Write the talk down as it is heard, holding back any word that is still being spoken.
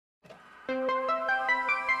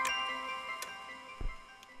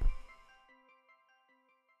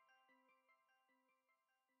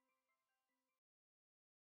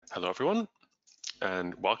Hello, everyone,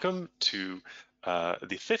 and welcome to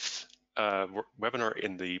the fifth webinar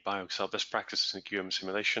in the BioXcel Best Practices in QM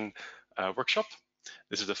Simulation workshop.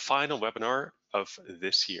 This is the final webinar of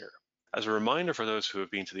this year. As a reminder for those who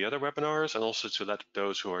have been to the other webinars, and also to let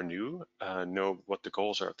those who are new know what the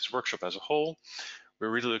goals are of this workshop as a whole, we're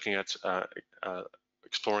really looking at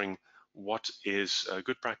exploring what is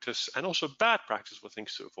good practice and also bad practice, what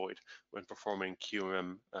things to avoid when performing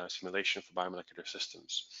QM simulation for biomolecular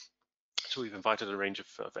systems. So we've invited a range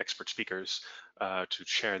of expert speakers to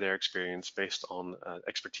share their experience based on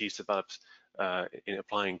expertise developed in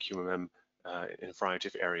applying QMM in a variety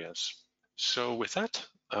of areas. So with that,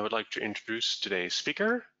 I would like to introduce today's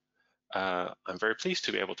speaker. I'm very pleased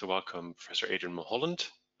to be able to welcome Professor Adrian Mulholland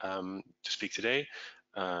to speak today.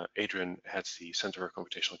 Adrian heads the Center for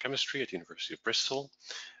Computational Chemistry at the University of Bristol,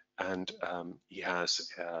 and he has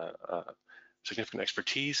significant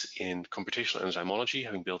expertise in computational enzymology,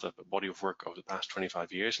 having built up a body of work over the past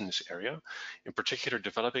 25 years in this area, in particular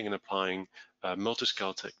developing and applying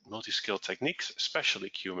multi-scale techniques, especially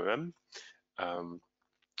QMM,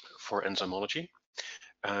 for enzymology.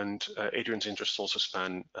 And Adrian's interests also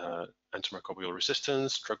span antimicrobial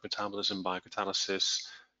resistance, drug metabolism, biocatalysis,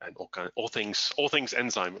 and all things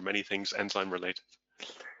enzyme, or many things enzyme related.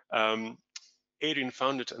 Adrian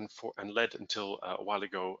founded and led until a while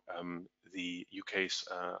ago the UK's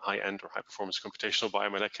high-end or high-performance computational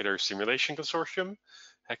biomolecular simulation consortium,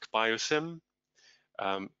 HEC BioSim.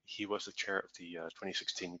 He was the chair of the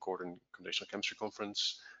 2016 Gordon Computational Chemistry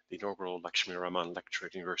Conference, the inaugural Lakshmi Raman Lecture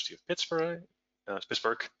at the University of Pittsburgh.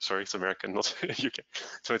 Sorry, it's American, not UK,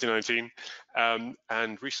 2019.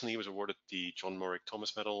 And recently he was awarded the John Morrick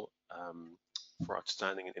Thomas Medal for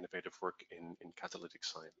outstanding and innovative work in catalytic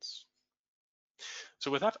science. So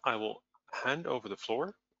with that, I will hand over the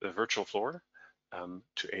floor, the virtual floor,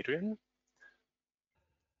 to Adrian.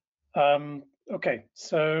 Okay,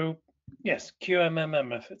 so yes, QMMM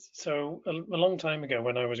methods. So a long time ago,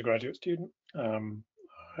 when I was a graduate student,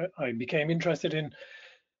 I became interested in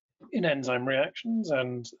enzyme reactions,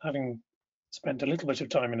 and having spent a little bit of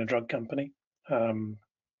time in a drug company, I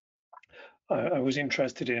was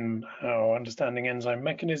interested in how understanding enzyme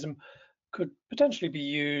mechanism could potentially be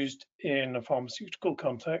used in a pharmaceutical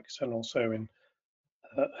context, and also in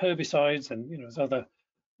herbicides and as other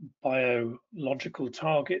biological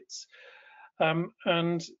targets.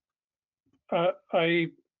 And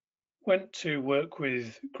I went to work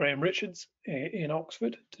with Graham Richards in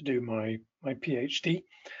Oxford to do my PhD.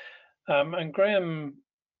 And Graham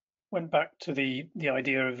went back to the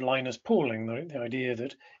idea of Linus Pauling, the idea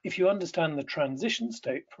that if you understand the transition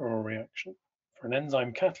state for a reaction, for an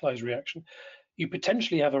enzyme catalyzed reaction, you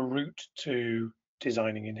potentially have a route to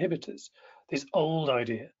designing inhibitors. This old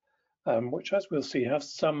idea, which, as we'll see,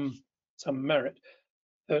 has some merit,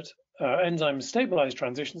 that enzymes stabilize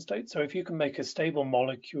transition states. So if you can make a stable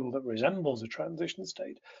molecule that resembles a transition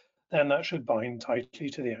state, then that should bind tightly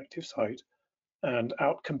to the active site and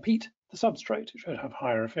outcompete the substrate. It should have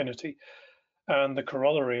higher affinity. And the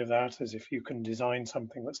corollary of that is, if you can design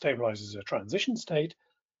something that stabilizes a transition state,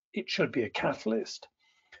 it should be a catalyst.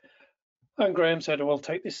 And Graham said, well,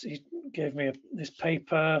 take this. He gave me this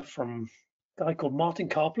paper from a guy called Martin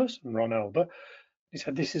Karplus and Ron Elber. He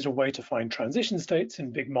said, this is a way to find transition states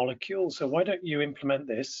in big molecules. So why don't you implement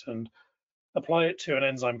this and apply it to an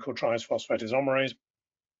enzyme called triose phosphatidylisomerase?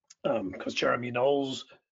 Because Jeremy Knowles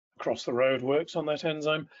across the road works on that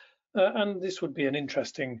enzyme. And this would be an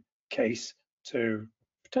interesting case to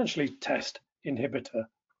potentially test inhibitor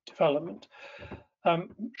development.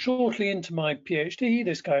 Shortly into my PhD,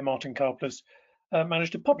 this guy, Martin Karplus,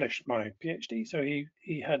 managed to publish my PhD. So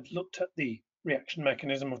he had looked at the reaction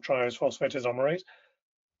mechanism of triose phosphatidylisomerase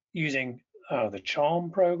using the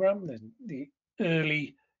CHARM program, the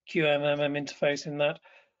early QMMM interface in that,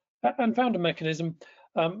 and found a mechanism,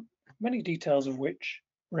 many details of which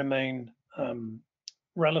remain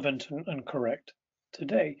relevant and correct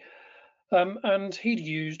today. And he'd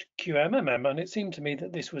used QMMM, and it seemed to me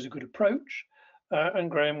that this was a good approach.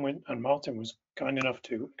 And Graham and Martin was kind enough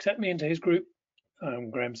to accept me into his group.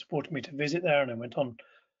 Graham supported me to visit there, and I went on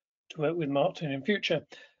to work with Martin in future.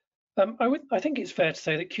 I think it's fair to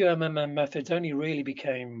say that QMMM methods only really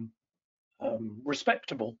became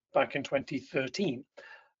respectable back in 2013,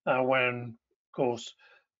 when, of course,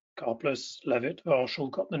 Karplus, Levitt,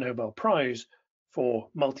 Warshall got the Nobel Prize for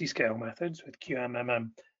multi-scale methods, with QMMM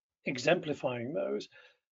exemplifying those.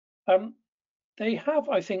 They have,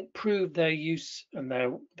 I think, proved their use and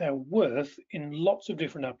their worth in lots of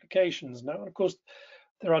different applications now. And of course,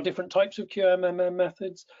 there are different types of QMMM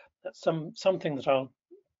methods. That's something that I'll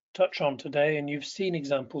touch on today, and you've seen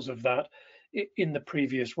examples of that in the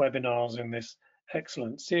previous webinars in this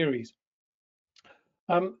excellent series.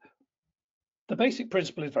 The basic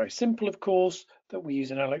principle is very simple, of course, that we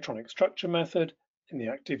use an electronic structure method in the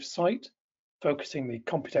active site, focusing the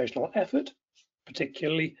computational effort,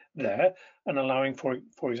 particularly there, and allowing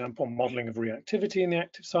for example, modeling of reactivity in the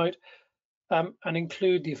active site, and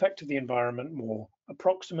include the effect of the environment more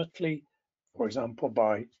approximately, for example,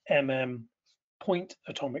 by point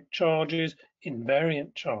atomic charges,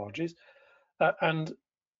 invariant charges, and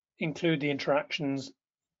include the interactions.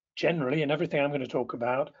 Generally, in everything I'm going to talk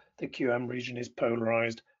about, the QM region is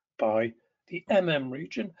polarized by the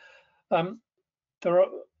region.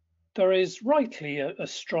 There is rightly a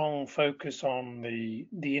strong focus on the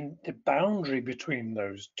boundary between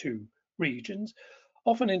those two regions,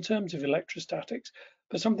 often in terms of electrostatics.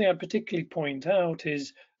 But something I particularly point out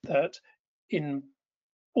is that in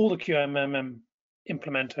all the QMMM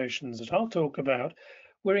implementations that I'll talk about,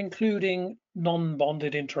 we're including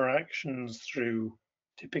non-bonded interactions through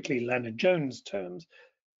typically Lennard-Jones terms.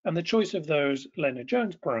 And the choice of those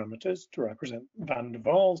Lennard-Jones parameters to represent van der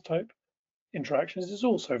Waals type interactions is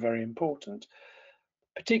also very important,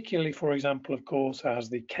 particularly, for example, of course, as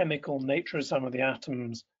the chemical nature of some of the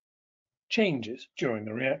atoms changes during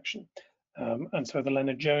the reaction. And so the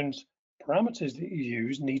Lennard-Jones parameters that you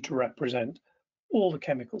use need to represent all the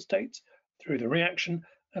chemical states through the reaction,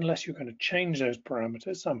 unless you're going to change those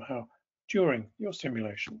parameters somehow during your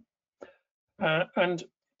simulation. And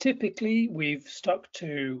typically, we've stuck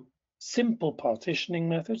to simple partitioning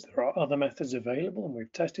methods. There are other methods available, and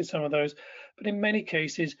we've tested some of those. But in many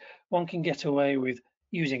cases, one can get away with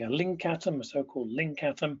using a link atom, a so-called link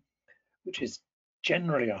atom, which is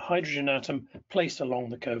generally a hydrogen atom placed along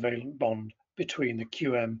the covalent bond between the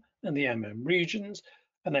QM and the regions,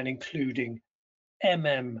 and then including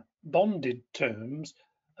bonded terms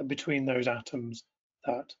between those atoms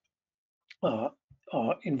that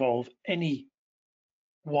involve any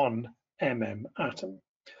one atom.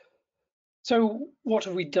 So what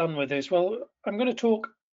have we done with this? Well, I'm going to talk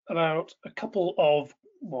about a couple of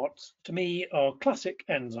what to me are classic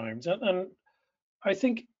enzymes, and I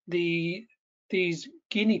think these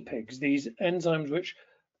guinea pigs, these enzymes which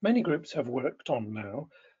many groups have worked on now,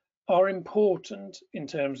 are important in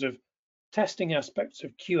terms of testing aspects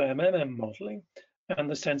of QMMM modeling and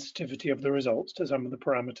the sensitivity of the results to some of the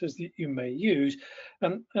parameters that you may use.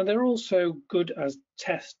 And they're also good as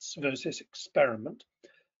tests versus experiment.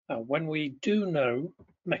 When we do know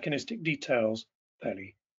mechanistic details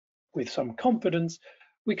fairly with some confidence,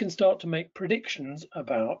 we can start to make predictions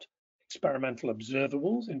about experimental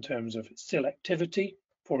observables in terms of selectivity,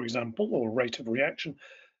 for example, or rate of reaction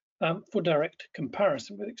for direct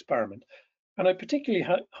comparison with experiment. And I particularly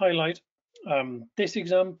highlight this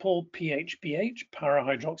example, PHBH,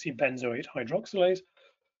 para-hydroxybenzoate hydroxylase.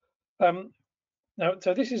 Now,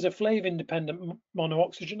 so this is a flave-independent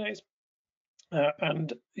monooxygenase,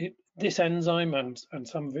 and this enzyme and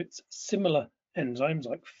some of its similar enzymes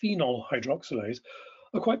like phenol hydroxylase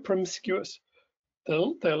are quite promiscuous.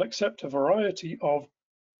 They'll accept a variety of,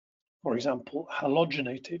 for example,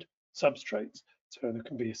 halogenated substrates. So there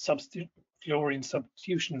can be fluorine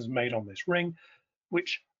substitutions made on this ring,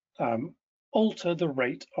 which alter the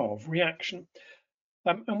rate of reaction.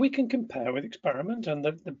 And we can compare with experiment, and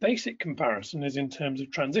the basic comparison is in terms of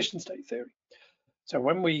transition state theory. So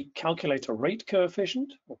when we calculate a rate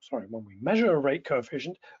coefficient, when we measure a rate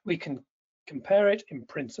coefficient, we can compare it in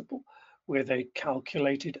principle with a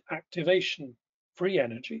calculated activation free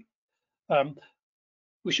energy.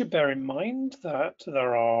 We should bear in mind that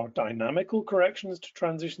there are dynamical corrections to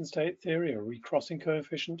transition state theory, a recrossing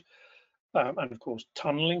coefficient, and of course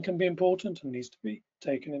tunneling can be important and needs to be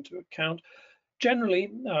taken into account.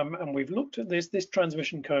 Generally, and we've looked at this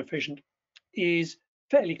transition coefficient is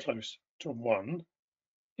fairly close to 1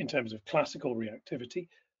 in terms of classical reactivity.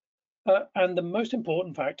 And the most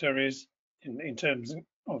important factor is, in terms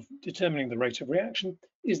of determining the rate of reaction,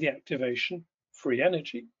 is the activation free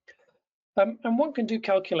energy. And one can do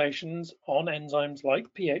calculations on enzymes like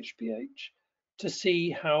PHBH to see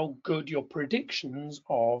how good your predictions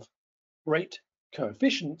of rate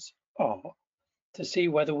coefficients are, to see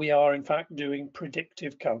whether we are in fact doing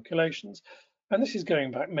predictive calculations. And this is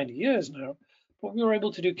going back many years now, but we were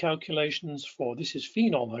able to do calculations for, this is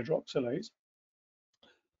phenol hydroxylase,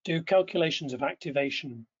 do calculations of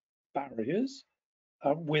activation barriers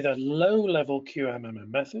with a low-level QMMM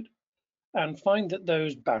method, and find that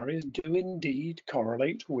those barriers do indeed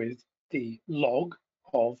correlate with the log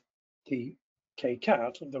of the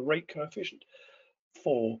kcat, of the rate coefficient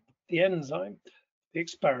for the enzyme, the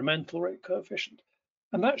experimental rate coefficient.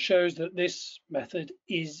 And that shows that this method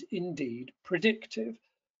is indeed predictive.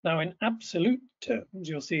 Now, in absolute terms,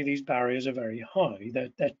 you'll see these barriers are very high.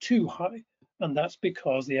 They're too high, and that's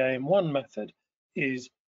because the AM1 method is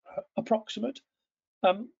approximate.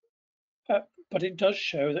 But it does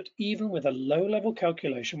show that even with a low-level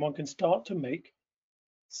calculation, one can start to make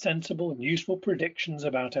sensible and useful predictions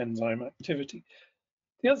about enzyme activity.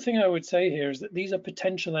 The other thing I would say here is that these are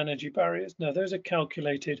potential energy barriers. Now, those are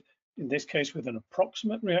calculated, in this case, with an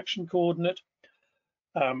approximate reaction coordinate,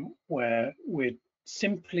 where we're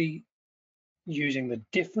simply using the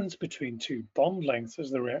difference between two bond lengths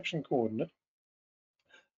as the reaction coordinate.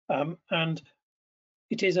 And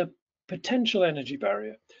it is a potential energy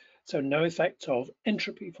barrier, so no effect of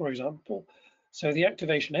entropy, for example. So the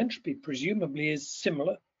activation entropy presumably is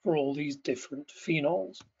similar for all these different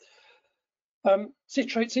phenols.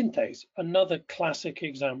 Citrate synthase, another classic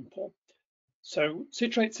example. So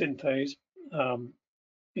citrate synthase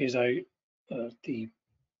is the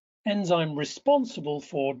enzyme responsible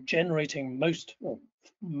for generating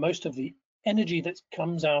most of the energy that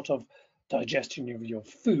comes out of digestion of your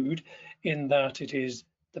food, in that it is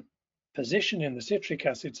the position in the citric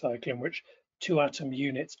acid cycle in which 2 atom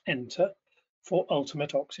units enter for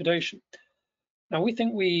ultimate oxidation. Now, we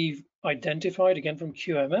think we've identified, again from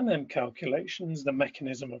QMMM calculations, the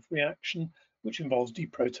mechanism of reaction, which involves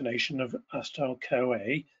deprotonation of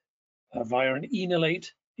acetyl-CoA via an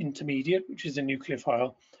enolate intermediate, which is a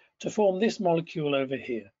nucleophile, to form this molecule over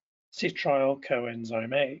here, citryl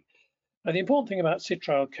coenzyme A. Now, the important thing about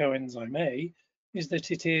citryl coenzyme A is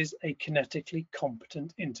that it is a kinetically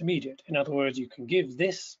competent intermediate. In other words, you can give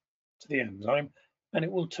this to the enzyme and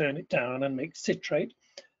it will turn it down and make citrate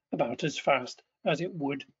about as fast as it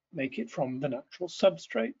would make it from the natural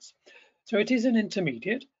substrates. So it is an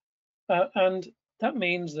intermediate, and that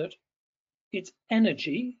means that its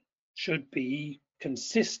energy should be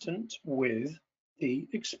consistent with the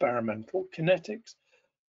experimental kinetics.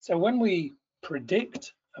 So when we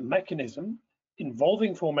predict a mechanism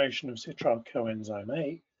involving formation of citryl coenzyme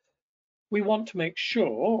A, we want to make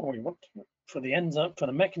sure, for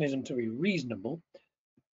the mechanism to be reasonable,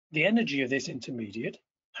 the energy of this intermediate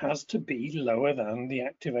has to be lower than the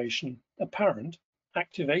apparent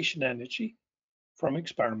activation energy from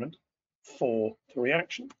experiment for the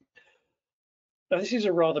reaction. Now, this is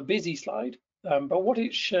a rather busy slide, but what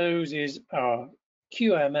it shows is our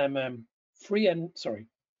QMMM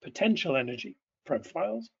potential energy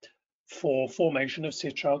profiles for formation of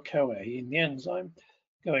citryl-CoA in the enzyme,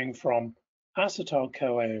 going from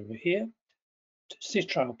acetyl-CoA over here to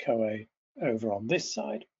citryl-CoA over on this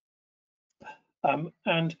side.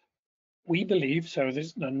 And we believe, so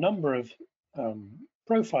there's a number of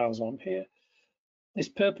profiles on here. This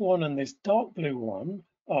purple one and this dark blue one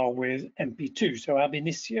are with MP2, so ab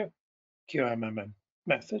initio QMMM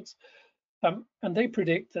methods. And they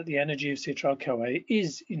predict that the energy of citryl-CoA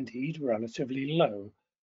is indeed relatively low.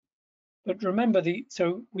 But remember,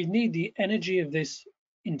 so we need the energy of this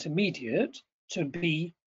intermediate to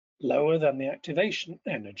be lower than the activation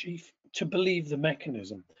energy to believe the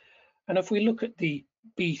mechanism. And if we look at the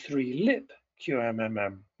B3-lip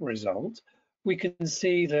QMMM result, we can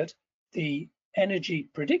see that the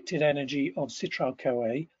predicted energy of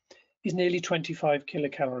citryl-CoA is nearly 25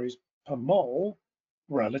 kilocalories per mole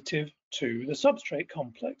relative to the substrate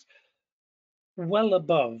complex, well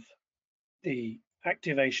above the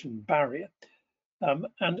activation barrier.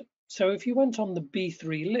 And so if you went on the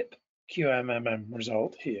B3-lip QMMM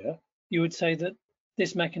result here, you would say that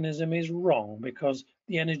this mechanism is wrong because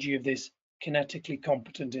the energy of this kinetically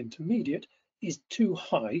competent intermediate is too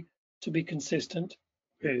high to be consistent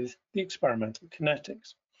with the experimental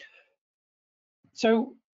kinetics.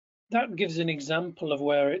 So that gives an example of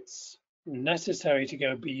where it's necessary to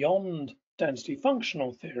go beyond density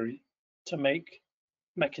functional theory to make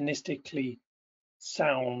mechanistically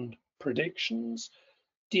sound predictions.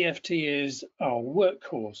 DFT is our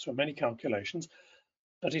workhorse for many calculations,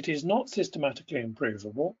 but it is not systematically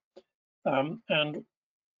improvable. And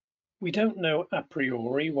we don't know a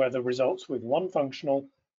priori whether results with one functional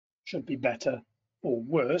should be better or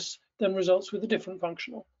worse than results with a different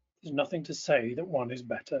functional. There's nothing to say that one is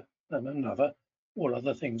better than another, all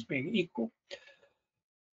other things being equal.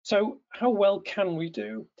 So how well can we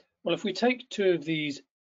do? Well, if we take two of these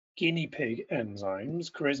guinea pig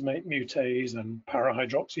enzymes, charismate mutase and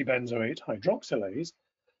para-hydroxybenzoate hydroxylase,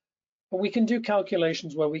 we can do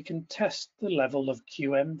calculations where we can test the level of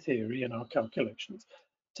QM theory in our calculations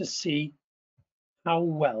to see how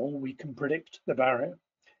well we can predict the barrier.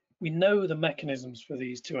 We know the mechanisms for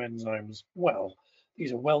these two enzymes well.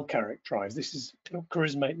 These are well characterized. This is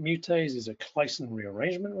charismate mutase is a Claisen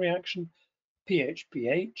rearrangement reaction.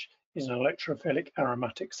 PHPH is an electrophilic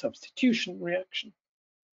aromatic substitution reaction.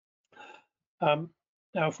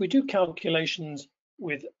 Now, if we do calculations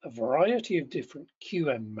with a variety of different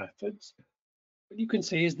QM methods, what you can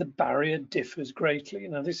see is the barrier differs greatly.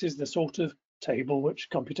 Now, this is the sort of table which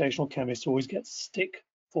computational chemists always get stick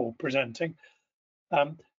for presenting,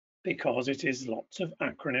 because it is lots of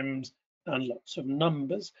acronyms and lots of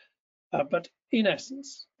numbers. But in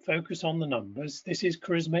essence, focus on the numbers. This is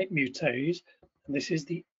charismate mutase, and this is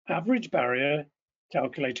the average barrier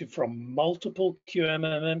calculated from multiple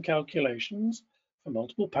QMMM calculations for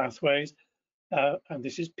multiple pathways, and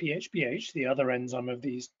this is PHBH, the other enzyme of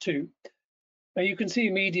these two. Now you can see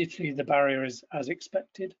immediately the barrier is, as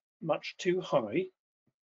expected, much too high.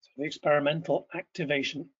 So the experimental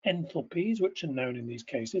activation enthalpies, which are known in these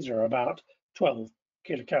cases, are about 12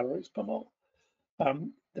 kilocalories per mole.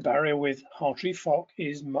 The barrier with Hartree-Fock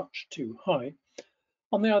is much too high.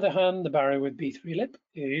 On the other hand, the barrier with B3-lip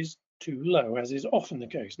is too low, as is often the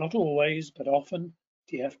case. Not always, but often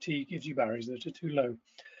DFT gives you barriers that are too low.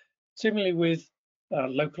 Similarly with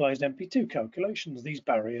localized MP2 calculations, these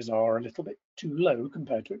barriers are a little bit too low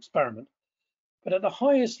compared to experiment. But at the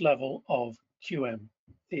highest level of QM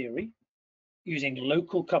theory, using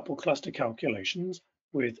local couple cluster calculations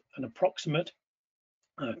with an approximate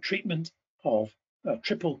treatment of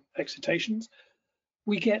triple excitations,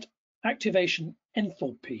 we get activation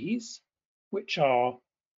enthalpies which are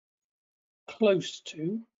close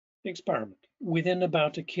to the experiment, within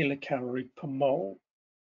about a kilocalorie per mole.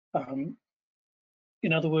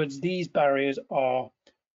 In other words, these barriers are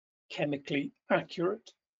chemically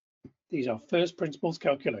accurate. These are first principles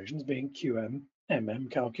calculations, being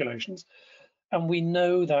QM/MM calculations. And we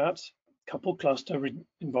know that coupled cluster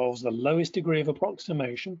involves the lowest degree of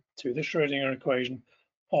approximation to the Schrödinger equation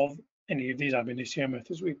of any of these ab initio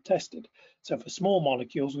methods we've tested. So for small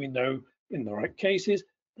molecules, we know in the right cases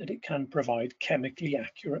that it can provide chemically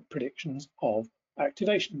accurate predictions of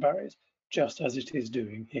activation barriers, just as it is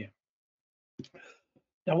doing here.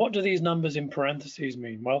 Now, what do these numbers in parentheses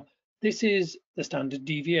mean? Well, this is the standard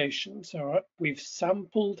deviation. So we've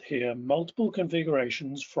sampled here multiple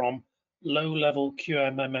configurations from low-level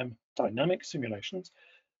QMMM dynamic simulations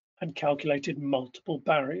and calculated multiple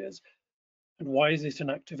barriers. And why is this an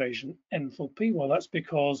activation enthalpy? Well, that's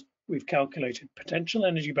because we've calculated potential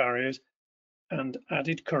energy barriers and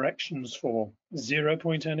added corrections for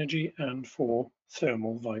 0-point energy and for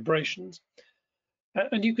thermal vibrations.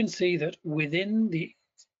 And you can see that within the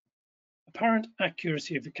apparent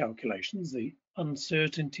accuracy of the calculations, the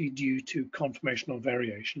uncertainty due to conformational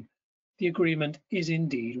variation, the agreement is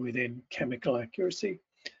indeed within chemical accuracy.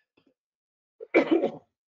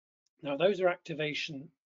 Now, those are activation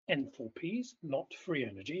enthalpies, not free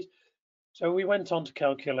energies. So we went on to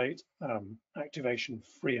calculate activation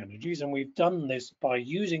free energies, and we've done this by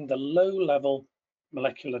using the low-level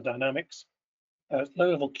molecular dynamics,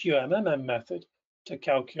 low-level QMMM method to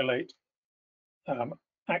calculate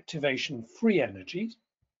activation free energies.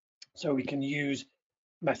 So we can use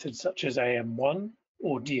methods such as AM1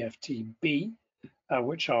 or DFT-B,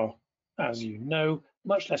 which are, as you know,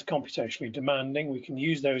 much less computationally demanding. We can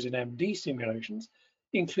use those in MD simulations,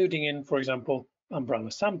 including in, for example,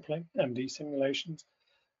 umbrella sampling MD simulations,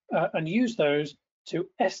 and use those to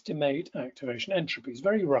estimate activation entropies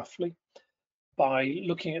very roughly by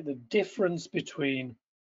looking at the difference between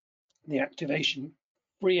the activation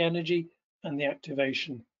free energy and the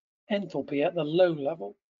activation enthalpy at the low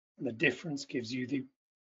level. And the difference gives you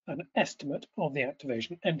an estimate of the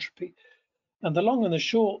activation entropy. And the long and the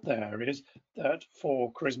short there is that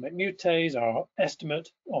for charismate mutase, our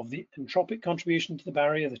estimate of the entropic contribution to the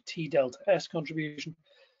barrier, the T delta S contribution,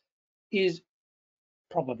 is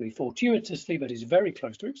probably fortuitously, but is very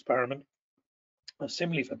close to experiment.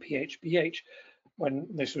 Similarly for PHBH, when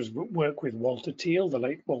this was work with Walter Thiel, the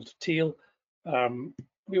late Walter Thiel,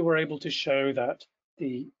 we were able to show that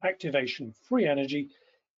the activation free energy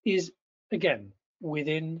is, again,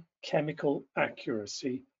 within chemical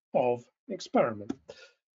accuracy of experiment.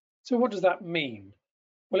 So what does that mean?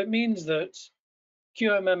 Well, it means that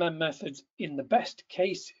QMMM methods in the best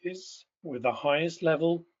cases with the highest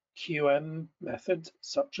level QM methods,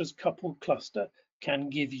 such as coupled cluster, can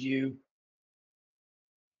give you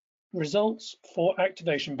results for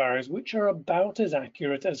activation barriers which are about as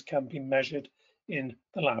accurate as can be measured in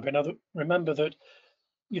the lab. Remember that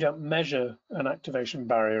you don't measure an activation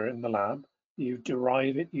barrier in the lab. You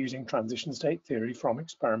derive it using transition state theory from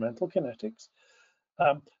experimental kinetics.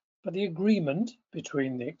 But the agreement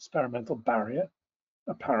between the experimental barrier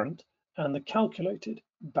apparent and the calculated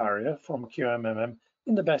barrier from QMMM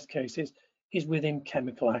in the best cases is within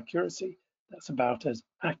chemical accuracy. That's about as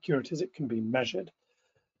accurate as it can be measured.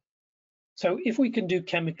 So if we can do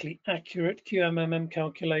chemically accurate QMMM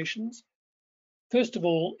calculations, First of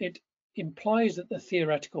all, it implies that the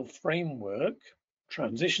theoretical framework,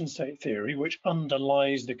 transition state theory, which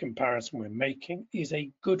underlies the comparison we're making, is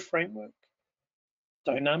a good framework.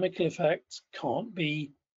 Dynamical effects can't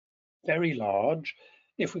be very large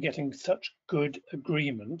if we're getting such good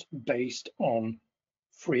agreement based on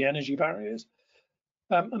free energy barriers.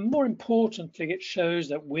 And more importantly, it shows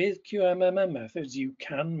that with QMMM methods, you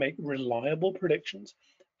can make reliable predictions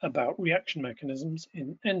about reaction mechanisms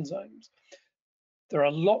in enzymes. There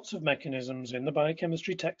are lots of mechanisms in the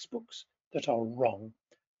biochemistry textbooks that are wrong,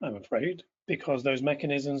 I'm afraid, because those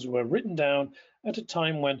mechanisms were written down at a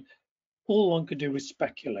time when all one could do was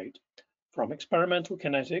speculate from experimental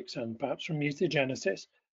kinetics and perhaps from mutagenesis,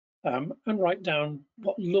 and write down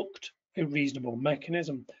what looked a reasonable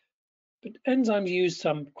mechanism. But enzymes use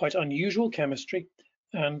some quite unusual chemistry,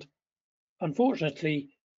 and unfortunately,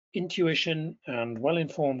 intuition and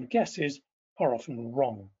well-informed guesses are often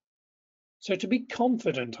wrong. So to be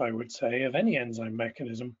confident, I would say, of any enzyme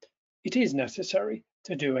mechanism, it is necessary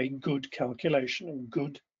to do a good calculation, a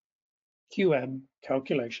good QM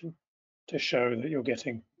calculation, to show that you're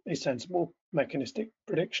getting a sensible mechanistic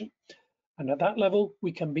prediction. And at that level,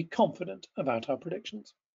 we can be confident about our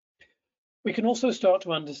predictions. We can also start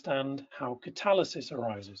to understand how catalysis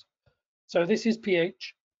arises. So this is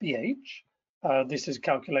pH, BH. This is a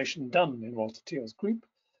calculation done in Walter Thiel's group.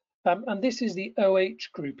 And this is the OH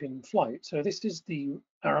group in flight. So this is the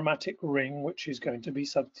aromatic ring which is going to be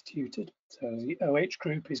substituted. So the OH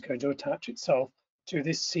group is going to attach itself to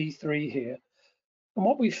this C3 here. And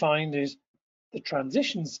what we find is the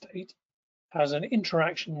transition state has an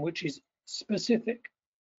interaction which is specific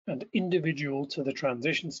and individual to the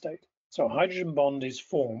transition state. So a hydrogen bond is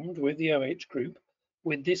formed with the OH group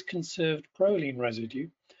with this conserved proline residue,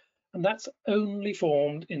 and that's only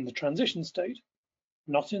formed in the transition state,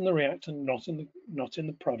 not in the reactant, not in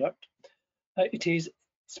the product. It is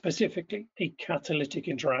specifically a catalytic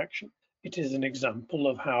interaction. It is an example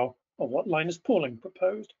of what Linus Pauling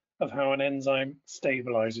proposed, of how an enzyme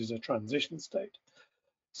stabilizes a transition state.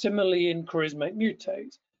 Similarly, in charismate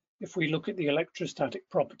mutase, if we look at the electrostatic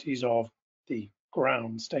properties of the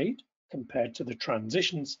ground state compared to the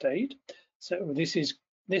transition state, so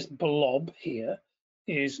this blob here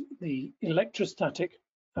is the electrostatic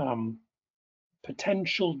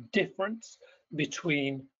potential difference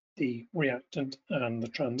between the reactant and the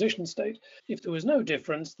transition state. If there was no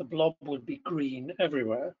difference, the blob would be green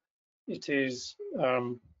everywhere. It is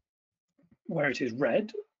where it is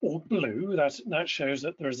red or blue, that shows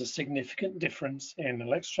that there is a significant difference in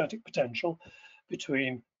electrostatic potential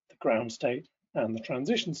between the ground state and the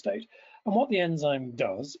transition state. And what the enzyme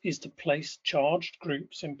does is to place charged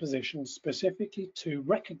groups in position specifically to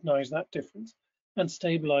recognize that difference and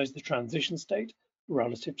stabilize the transition state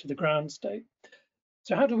relative to the ground state.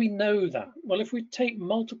 So how do we know that? Well, if we take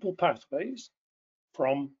multiple pathways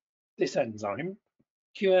from this enzyme,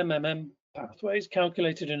 QMMM pathways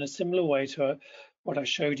calculated in a similar way to what I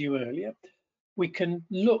showed you earlier, we can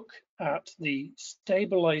look at the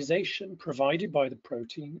stabilization provided by the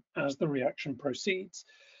protein as the reaction proceeds.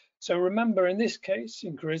 So remember, in this case,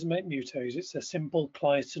 in charismate mutase, it's a simple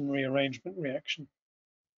Claisen rearrangement reaction.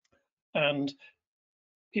 And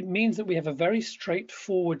it means that we have a very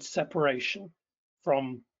straightforward separation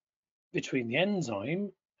between the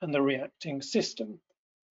enzyme and the reacting system.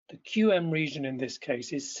 The QM region in this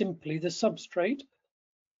case is simply the substrate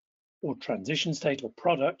or transition state or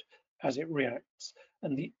product as it reacts,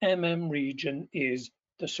 and the MM region is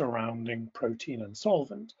the surrounding protein and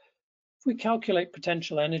solvent. If we calculate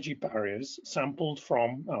potential energy barriers sampled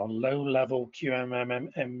from our low-level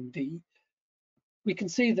QMMMD, we can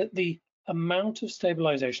see that the amount of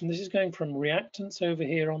stabilization, this is going from reactants over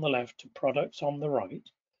here on the left to products on the right,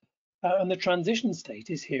 and the transition state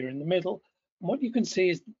is here in the middle. And what you can see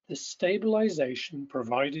is the stabilization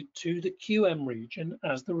provided to the QM region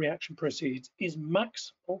as the reaction proceeds is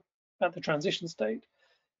maximal at the transition state.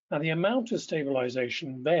 Now the amount of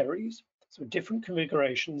stabilization varies, so different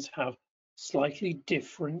configurations have slightly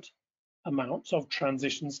different amounts of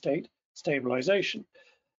transition state stabilization.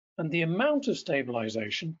 And the amount of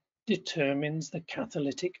stabilization determines the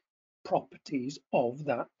catalytic properties of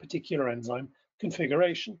that particular enzyme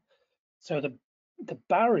configuration. So the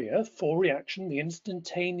barrier for reaction, the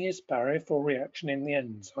instantaneous barrier for reaction in the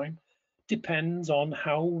enzyme, depends on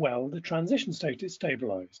how well the transition state is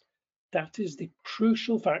stabilized. That is the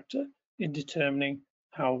crucial factor in determining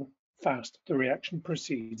how fast the reaction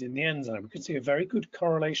proceeds in the enzyme. We can see a very good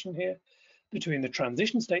correlation here between the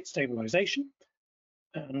transition state stabilization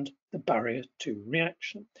and the barrier to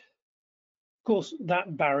reaction. Of course,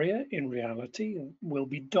 that barrier in reality will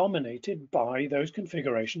be dominated by those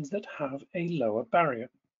configurations that have a lower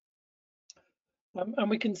barrier. And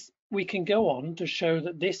we can go on to show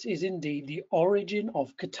that this is indeed the origin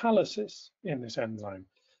of catalysis in this enzyme.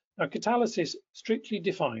 Now, catalysis, strictly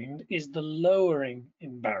defined, is the lowering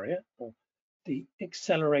in barrier, or the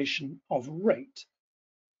acceleration of rate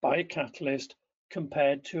by a catalyst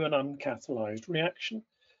compared to an uncatalyzed reaction.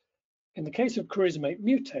 In the case of charismate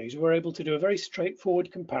mutase, we're able to do a very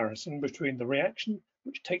straightforward comparison between the reaction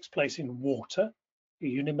which takes place in water, a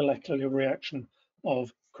unimolecular reaction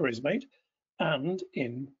of charismate, and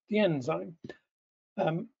in the enzyme.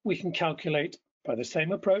 We can calculate by the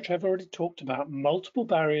same approach I've already talked about multiple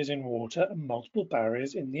barriers in water and multiple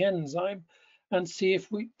barriers in the enzyme, and see if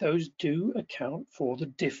those do account for the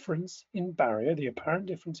difference in barrier, the apparent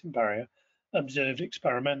difference in barrier observed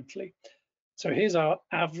experimentally. So here's our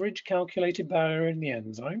average calculated barrier in the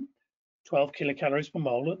enzyme, 12 kilocalories per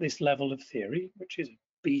mole at this level of theory, which is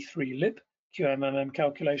a B3 lip QMMM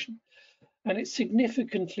calculation, and it's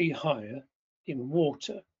significantly higher in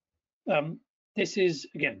water. This is,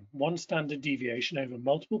 again, one standard deviation over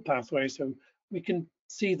multiple pathways, so we can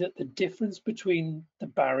see that the difference between the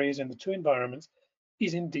barriers in the two environments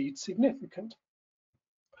is indeed significant.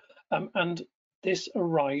 And this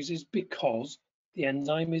arises because the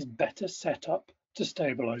enzyme is better set up to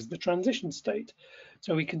stabilize the transition state.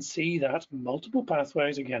 So we can see that multiple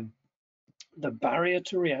pathways, again, the barrier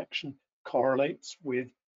to reaction correlates with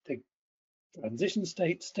the transition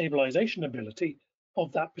state stabilization ability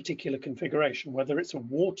of that particular configuration, whether it's a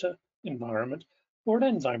water environment or an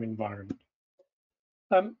enzyme environment.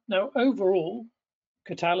 Now, overall,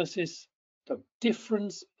 catalysis, the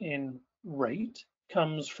difference in rate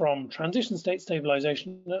comes from transition state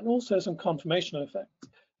stabilization and also some conformational effects.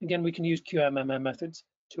 Again, we can use QMMM methods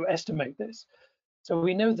to estimate this. So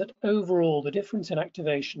we know that overall the difference in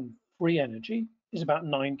activation free energy is about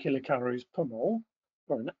 9 kilocalories per mole,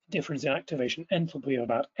 or a difference in activation enthalpy of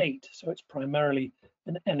about 8. So it's primarily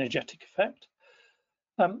an energetic effect.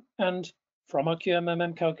 And from our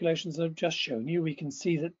QMMM calculations that I've just shown you, we can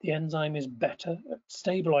see that the enzyme is better at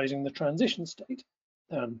stabilizing the transition state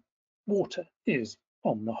than water is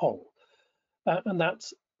on the whole. And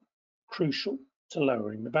that's crucial to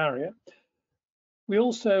lowering the barrier. We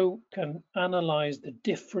also can analyze the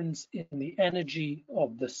difference in the energy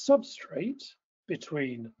of the substrate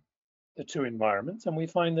between the two environments, and we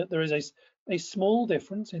find that there is a small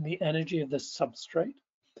difference in the energy of the substrate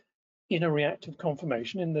in a reactive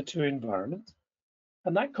conformation in the two environments,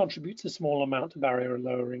 and that contributes a small amount to barrier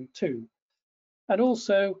lowering too. And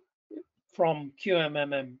also from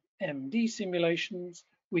QMMM-MD simulations,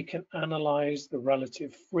 we can analyze the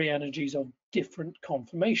relative free energies of different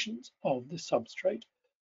conformations of the substrate,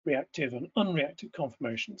 reactive and unreactive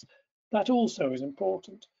conformations. That also is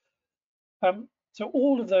important. So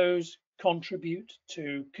all of those contribute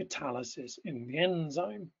to catalysis in the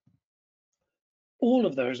enzyme. All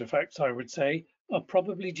of those effects, I would say, are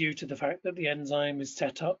probably due to the fact that the enzyme is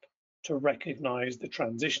set up to recognize the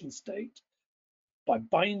transition state. By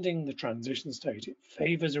binding the transition state, it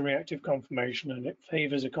favors a reactive conformation and it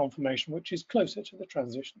favors a conformation which is closer to the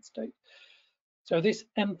transition state. So this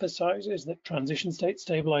emphasizes that transition state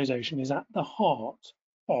stabilization is at the heart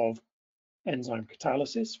of enzyme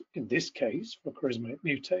catalysis, in this case for charismate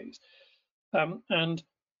mutase. And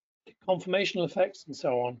the conformational effects and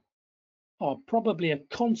so on are probably a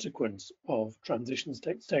consequence of transition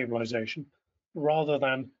state stabilization rather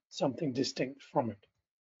than something distinct from it.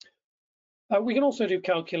 We can also do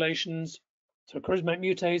calculations. So charismate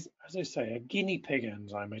mutase, as I say, a guinea pig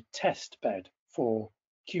enzyme, a test bed for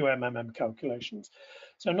QMMM calculations.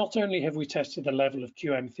 So not only have we tested the level of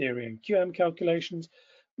QM theory and QM calculations,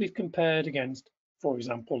 we've compared against, for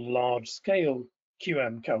example, large-scale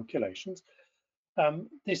QM calculations.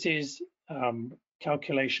 This is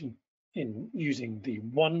calculation in using the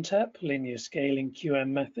one-step linear scaling QM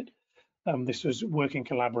method. This was work in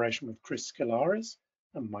collaboration with Chris Skelaris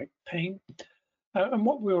and Mike Payne. And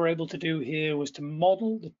what we were able to do here was to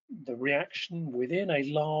model the reaction within a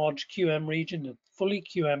large QM region, a fully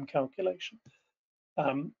QM calculation,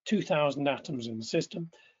 2,000 atoms in the system,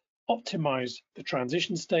 optimize the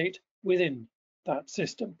transition state within that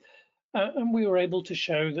system. And we were able to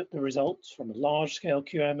show that the results from a large-scale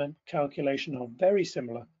QM calculation are very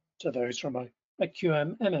similar to those from a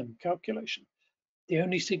QMMM calculation. The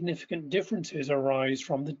only significant differences arise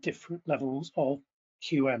from the different levels of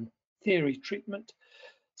QM theory treatment.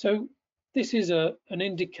 So this is an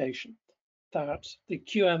indication that the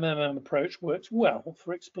QMMM approach works well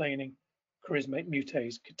for explaining charismate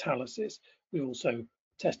mutase catalysis. We also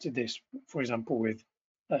tested this, for example, with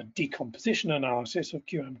decomposition analysis of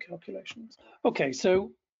QM calculations. Okay,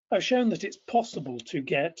 so I've shown that it's possible to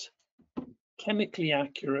get chemically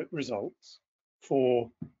accurate results for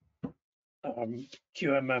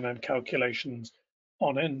QMMM calculations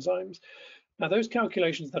on enzymes. Now, those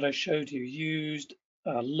calculations that I showed you used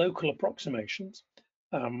local approximations,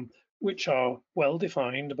 which are well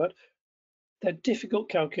defined, but they're difficult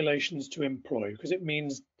calculations to employ because it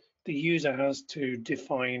means the user has to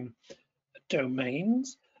define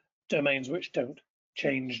domains which don't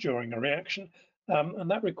change during a reaction, and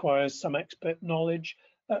that requires some expert knowledge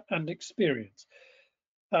and experience.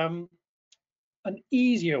 An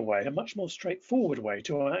easier way, a much more straightforward way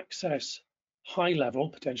to access high-level,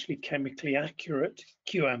 potentially chemically accurate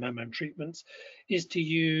QMMM treatments is to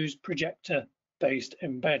use projector-based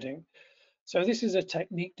embedding. So this is a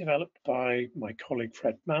technique developed by my colleague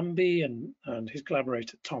Fred Manby and his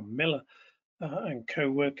collaborator Tom Miller and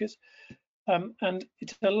co-workers. And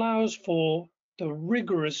it allows for the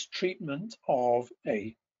rigorous treatment of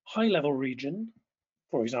a high-level region,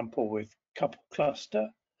 for example, with couple cluster,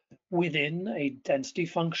 within a density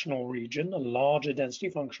functional region, a larger density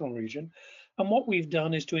functional region. And what we've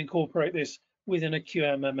done is to incorporate this within a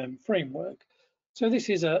QMMM framework. So this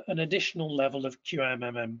is an additional level of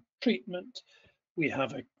QMMM treatment. We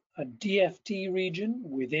have a DFT region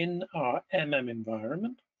within our MM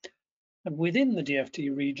environment. And within the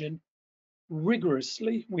DFT region,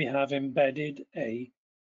 rigorously, we have embedded a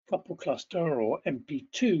couple cluster or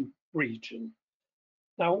MP2 region.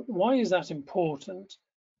 Now, why is that important?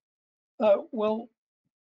 Well,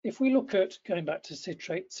 if we look at going back to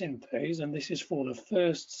citrate synthase, and this is for the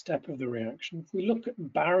first step of the reaction, if we look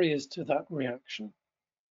at barriers to that reaction,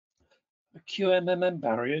 the QMMM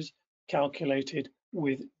barriers calculated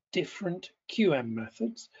with different QM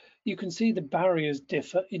methods, you can see the barriers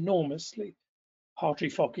differ enormously.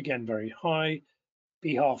 Hartree-Fock again very high,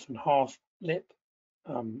 B half and half lip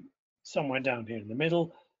somewhere down here in the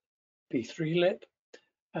middle, P3 lip,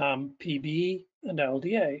 PBE and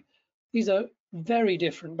LDA. These are very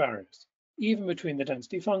different barriers. Even between the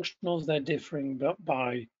density functionals, they're differing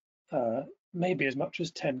by maybe as much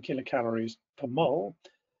as 10 kilocalories per mole.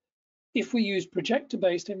 If we use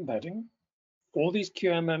projector-based embedding for these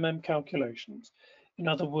QMMM calculations, in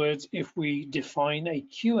other words, if we define a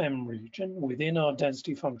QM region within our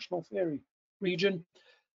density functional theory region,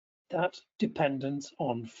 that dependence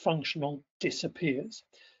on functional disappears.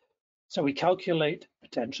 So we calculate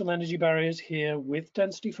potential energy barriers here with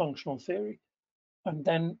density functional theory, and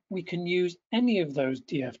then we can use any of those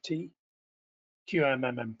DFT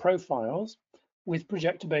QMMM profiles with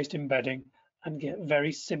projector-based embedding and get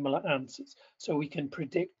very similar answers. So we can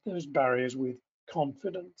predict those barriers with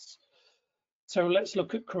confidence. So let's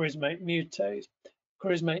look at charismate mutase.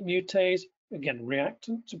 Charismate mutase, again,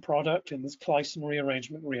 reactant to product in this Claisen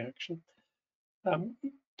rearrangement reaction.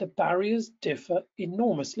 The barriers differ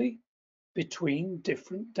enormously between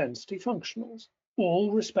different density functionals,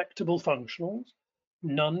 all respectable functionals.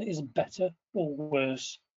 None is better or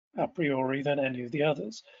worse a priori than any of the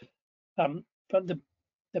others. But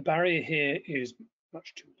the barrier here is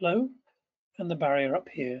much too low and the barrier up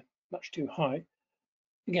here much too high.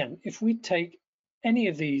 Again, if we take any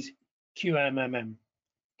of these QMMM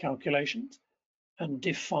calculations and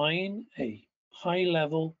define a high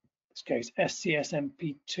level, in this case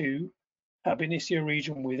SCSMP2 ab initio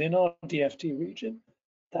region within our DFT region,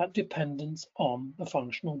 that dependence on the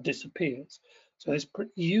functional disappears. So this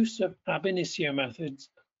use of ab initio methods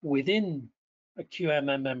within a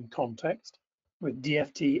QMMM context with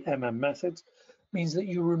DFT MM methods means that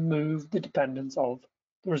you remove the dependence of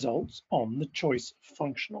the results on the choice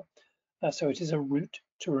functional. So it is a route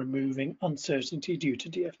to removing uncertainty due to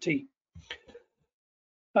DFT.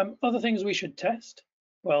 Other things we should test.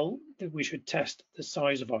 Well, we should test the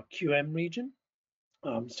size of our QM region.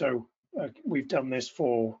 We've done this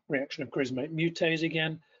for reaction of charismate mutase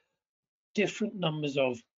again. Different numbers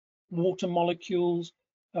of water molecules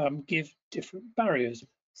give different barriers.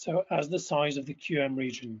 So as the size of the QM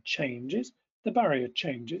region changes, the barrier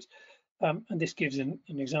changes. And this gives an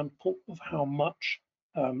example of how much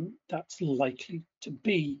that's likely to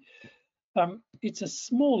be. It's a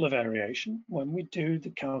smaller variation when we do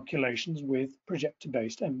the calculations with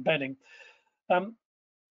projector-based embedding.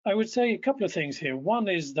 I would say a couple of things here. One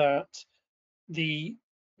is that the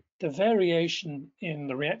variation in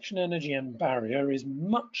the reaction energy and barrier is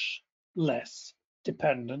much less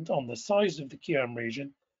dependent on the size of the QM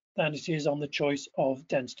region than it is on the choice of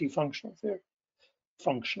density functional theory.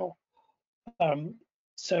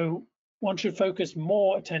 So one should focus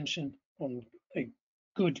more attention on a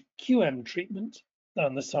good QM treatment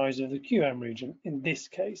than the size of the QM region in this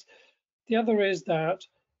case. The other is that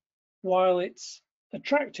while it's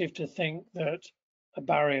attractive to think that a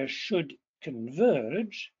barrier should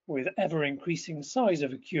converge with ever increasing size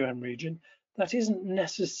of a QM region, that isn't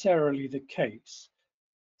necessarily the case.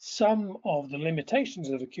 Some of the limitations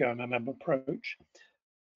of the QMMM approach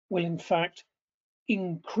will in fact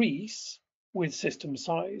increase with system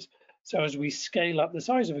size. So as we scale up the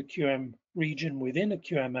size of a QM region within a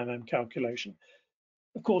QMMM calculation,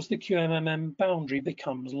 of course, the QMMM boundary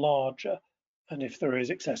becomes larger. And if there is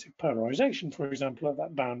excessive polarization, for example, at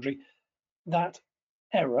that boundary, that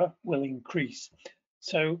error will increase.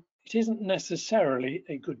 So it isn't necessarily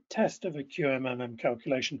a good test of a QMMM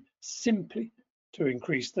calculation simply to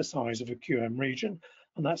increase the size of a QM region.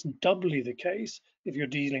 And that's doubly the case if you're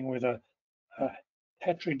dealing with a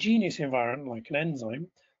heterogeneous environment like an enzyme,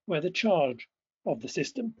 where the charge of the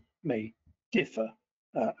system may differ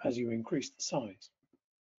as you increase the size.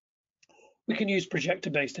 We can use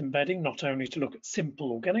projector-based embedding not only to look at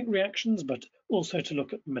simple organic reactions, but also to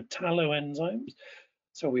look at metalloenzymes.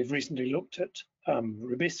 So we've recently looked at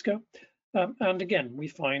rubisco. And again, we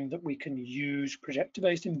find that we can use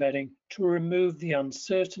projector-based embedding to remove the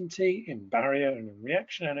uncertainty in barrier and in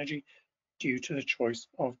reaction energy due to the choice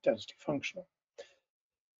of density functional.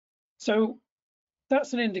 So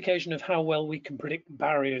that's an indication of how well we can predict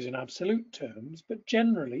barriers in absolute terms, but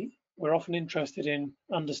generally, we're often interested in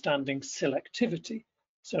understanding selectivity.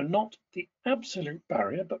 So not the absolute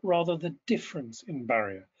barrier, but rather the difference in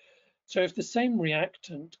barrier. So if the same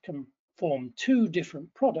reactant can form two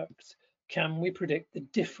different products, can we predict the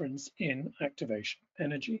difference in activation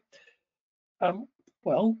energy?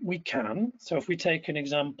 Well, we can. So if we take an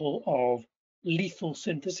example of lethal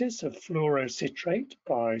synthesis of fluorocitrate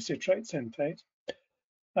by citrate synthase,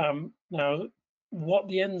 now what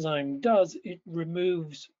the enzyme does, it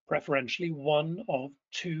removes preferentially one of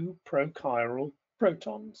two prochiral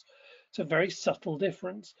protons. It's a very subtle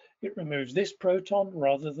difference. It removes this proton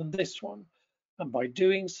rather than this one. And by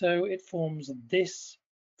doing so, it forms this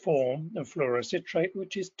form of fluorocitrate,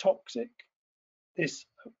 which is toxic. This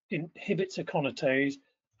inhibits aconitase,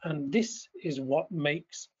 and this is what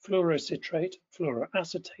makes fluorocitrate,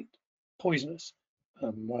 fluoroacetate, poisonous,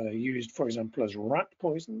 why they're used, for example, as rat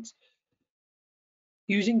poisons.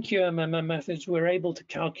 Using QMMM methods, we're able to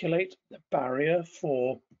calculate the barrier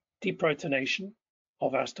for deprotonation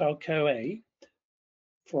of acetyl-CoA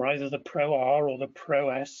for either the pro-R or the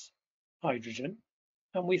pro-S hydrogen.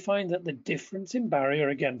 And we find that the difference in barrier,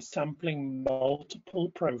 again, sampling multiple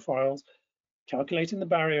profiles, calculating the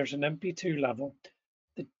barrier at an MP2 level,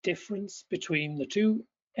 the difference between the two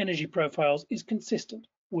energy profiles is consistent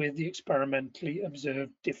with the experimentally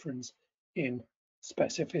observed difference in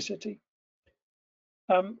specificity.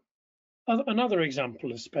 Another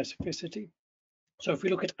example of specificity. So if we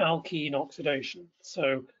look at alkene oxidation,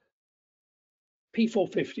 so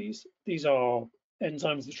P450s, these are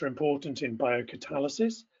enzymes that are important in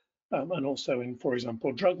biocatalysis and also in, for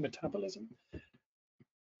example, drug metabolism.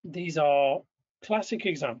 These are classic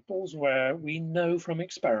examples where we know from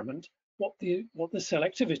experiment what the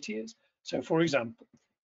selectivity is. So for example,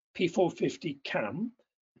 P450 CAM,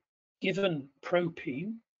 given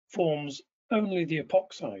propene, forms only the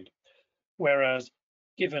epoxide, whereas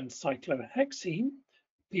given cyclohexene,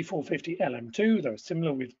 P450 LM2, though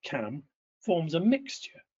similar with CAM, forms a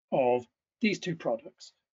mixture of these two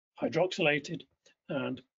products, hydroxylated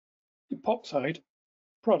and epoxide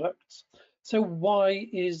products. So why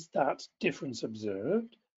is that difference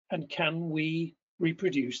observed, and can we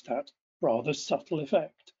reproduce that rather subtle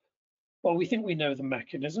effect? Well, we think we know the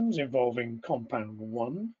mechanisms involving compound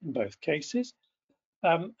 1 in both cases,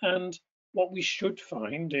 and what we should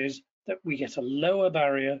find is that we get a lower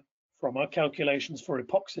barrier from our calculations for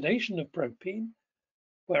epoxidation of propene,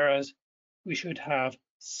 whereas we should have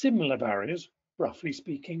similar barriers, roughly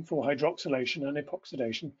speaking, for hydroxylation and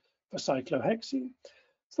epoxidation for cyclohexene.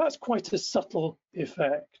 So that's quite a subtle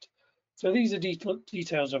effect. So these are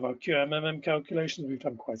details of our QMMM calculations. We've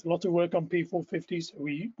done quite a lot of work on P450s. So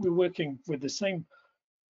we're working with the same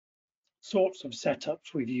sorts of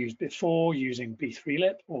setups we've used before, using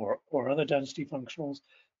B3-lip or other density functionals,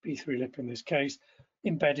 B3-lip in this case,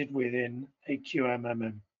 embedded within a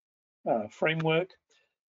QMMM framework.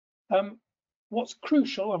 What's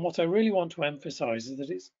crucial, and what I really want to emphasize, is that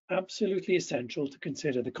it's absolutely essential to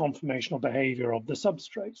consider the conformational behavior of the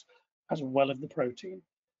substrates as well as the protein.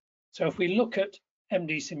 So if we look at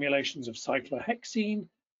MD simulations of cyclohexene,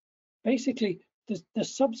 basically the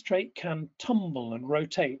substrate can tumble and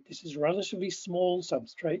rotate. This is a relatively small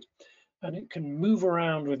substrate, and it can move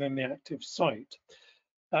around within the active site.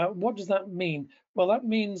 What does that mean? Well, that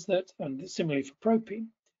means that, and similarly for propene,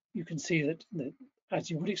 you can see that as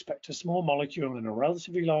you would expect a small molecule in a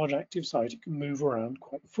relatively large active site, it can move around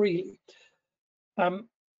quite freely.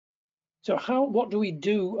 So what do we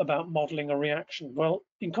do about modeling a reaction? Well,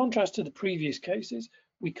 in contrast to the previous cases,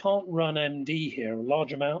 we can't run MD here,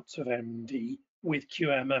 large amounts of MD with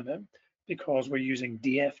QMMM, because we're using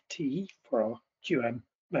DFT for our QM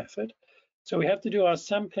method. So we have to do our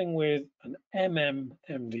sampling with an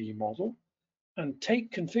MMMD model and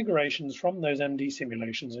take configurations from those MD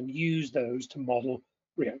simulations and use those to model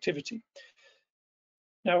reactivity.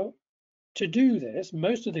 Now, to do this,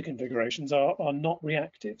 most of the configurations are not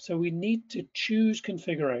reactive. So we need to choose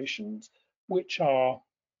configurations which are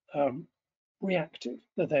reactive,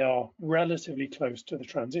 that they are relatively close to the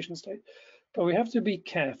transition state. But we have to be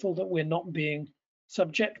careful that we're not being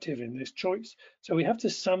subjective in this choice. So we have to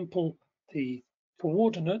sample the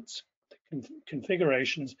coordinates, the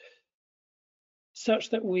configurations, such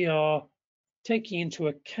that we are taking into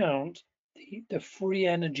account the free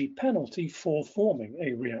energy penalty for forming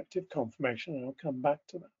a reactive conformation, and I'll come back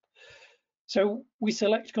to that. So we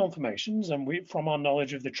select conformations, and from our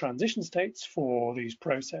knowledge of the transition states for these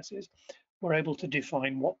processes, we're able to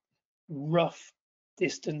define what rough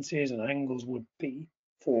distances and angles would be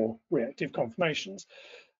for reactive conformations.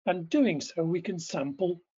 And doing so, we can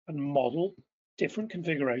sample and model different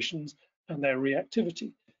configurations and their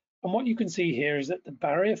reactivity. And what you can see here is that the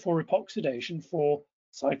barrier for epoxidation for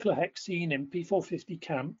cyclohexene in P450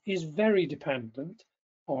 CAM is very dependent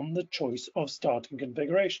on the choice of starting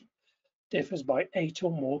configuration. Differs by 8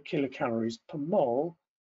 or more kilocalories per mole.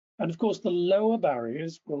 And of course, the lower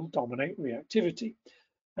barriers will dominate reactivity.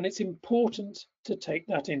 And it's important to take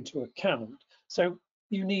that into account. So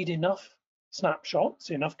you need enough snapshots,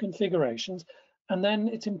 enough configurations, and then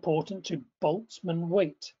it's important to Boltzmann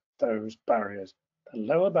weight those barriers. The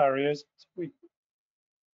lower barriers, so we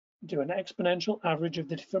do an exponential average of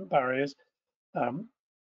the different barriers,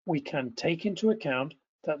 we can take into account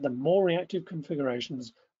that the more reactive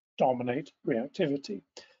configurations dominate reactivity.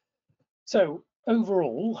 So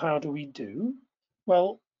overall, how do we do?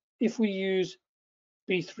 Well, if we use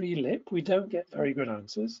B3 lip, we don't get very good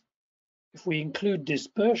answers. If we include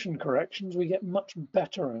dispersion corrections, we get much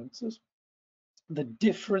better answers. The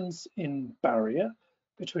difference in barrier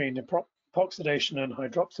between epoxidation and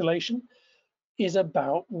hydroxylation is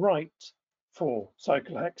about right for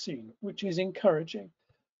cyclohexene, which is encouraging,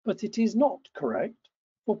 but it is not correct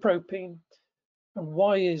for propene. And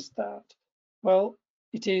why is that? Well,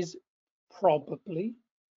 it is probably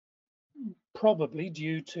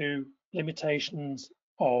due to limitations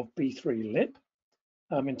of B3 lip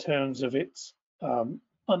in terms of its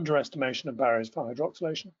underestimation of barriers for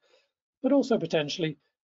hydroxylation, but also potentially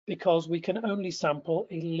because we can only sample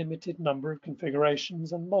a limited number of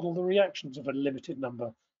configurations and model the reactions of a limited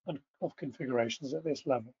number of configurations at this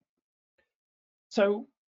level. So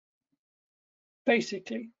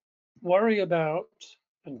basically, worry about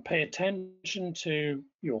and pay attention to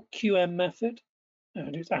your QM method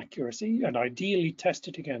and its accuracy, and ideally test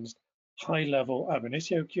it against high-level ab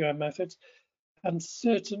initio QM methods, and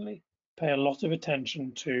certainly pay a lot of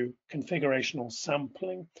attention to configurational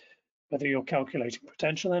sampling, whether you're calculating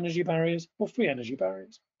potential energy barriers or free energy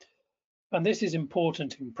barriers. And this is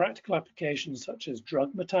important in practical applications such as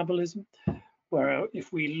drug metabolism, where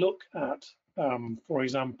if we look at, for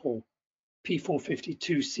example,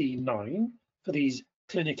 P452C9 for these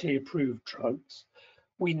clinically approved drugs,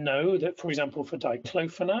 we know that, for example, for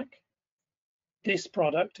diclofenac, this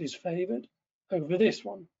product is favored over this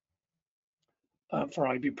one. For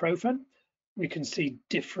ibuprofen, we can see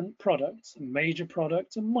different products, major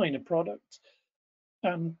products and minor products.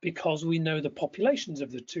 Because we know the populations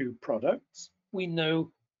of the two products, we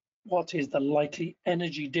know what is the likely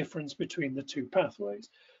energy difference between the two pathways.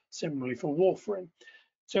 Similarly for warfarin.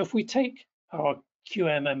 So if we take our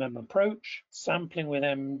QMMM approach, sampling with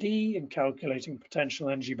MD and calculating potential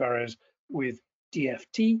energy barriers with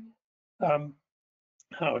DFT,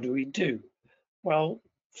 how do we do? Well,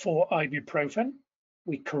 for ibuprofen,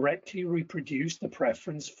 we correctly reproduce the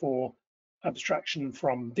preference for abstraction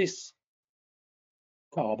from this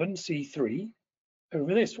carbon, C3,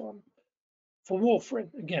 over this one. For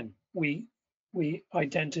warfarin, again, we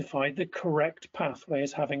identified the correct pathway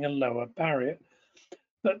as having a lower barrier.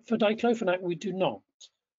 But for diclofenac, we do not.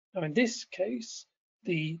 Now, in this case,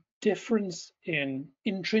 the difference in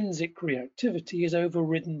intrinsic reactivity is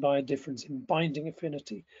overridden by a difference in binding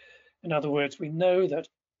affinity. In other words, we know that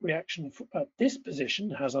reaction at this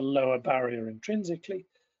position has a lower barrier intrinsically,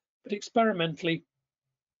 but experimentally,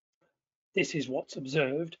 this is what's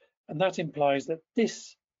observed, and that implies that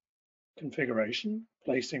this configuration,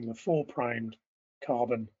 placing the 4'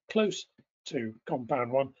 carbon close to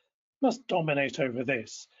compound 1, must dominate over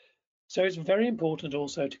this. So it's very important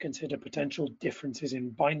also to consider potential differences in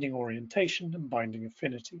binding orientation and binding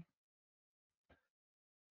affinity.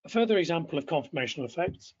 A further example of conformational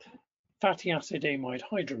effects, fatty acid amide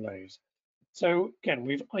hydrolase. So again,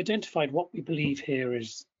 we've identified what we believe here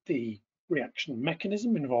is the reaction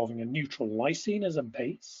mechanism involving a neutral lysine as a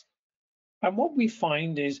base. And what we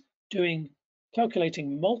find is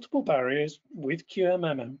calculating multiple barriers with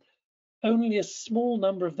QMMM, only a small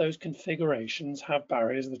number of those configurations have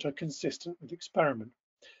barriers that are consistent with experiment.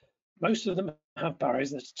 Most of them have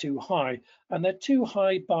barriers that are too high, and they're too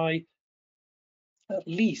high by at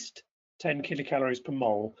least 10 kilocalories per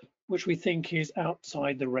mole, which we think is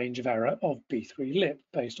outside the range of error of B3-LIP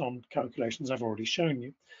based on calculations I've already shown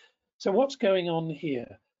you. So what's going on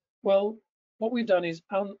here? Well, what we've done is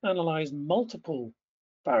analyze multiple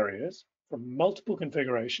barriers from multiple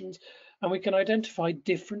configurations, and we can identify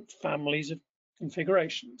different families of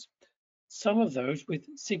configurations, some of those with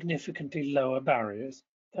significantly lower barriers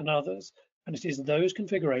than others. And it is those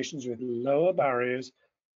configurations with lower barriers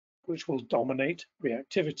which will dominate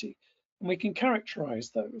reactivity. And we can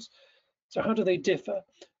characterize those. So how do they differ?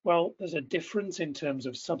 Well, there's a difference in terms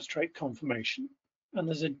of substrate conformation, and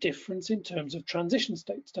there's a difference in terms of transition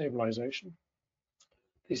state stabilization.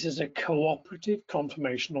 This is a cooperative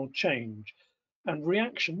conformational change, and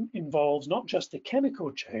reaction involves not just the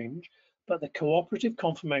chemical change, but the cooperative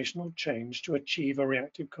conformational change to achieve a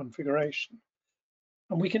reactive configuration.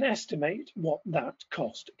 And we can estimate what that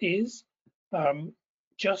cost is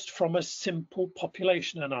just from a simple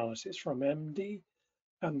population analysis from MD.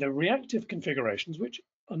 And the reactive configurations, which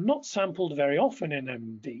are not sampled very often in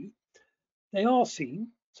MD, they are seen,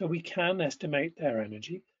 so we can estimate their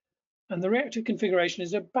energy. And the reactive configuration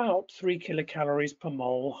is about 3 kilocalories per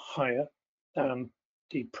mole higher than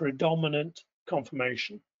the predominant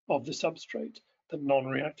conformation of the substrate, the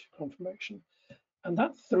non-reactive conformation. And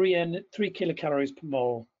that 3 kilocalories per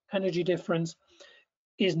mole energy difference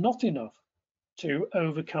is not enough to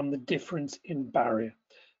overcome the difference in barrier.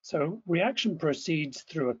 So reaction proceeds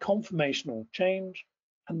through a conformational change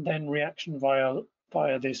and then reaction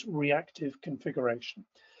via this reactive configuration.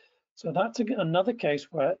 So that's another case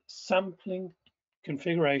where sampling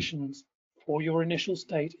configurations for your initial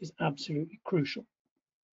state is absolutely crucial.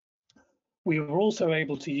 We were also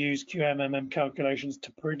able to use QMMM calculations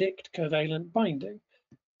to predict covalent binding.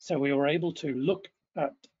 So we were able to look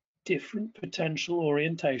at different potential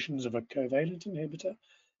orientations of a covalent inhibitor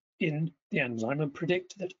in the enzyme and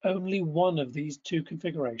predict that only one of these two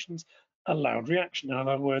configurations allowed reaction. In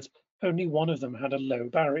other words, only one of them had a low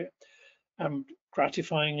barrier. And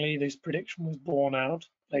gratifyingly, this prediction was borne out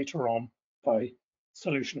later on by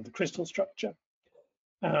solution of the crystal structure.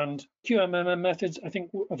 And QMMM methods, I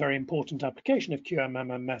think a very important application of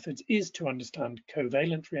QMMM methods is to understand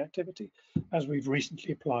covalent reactivity, as we've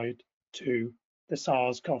recently applied to the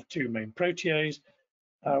SARS-CoV-2 main protease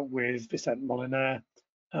with Vicente Moliner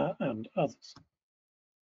and others.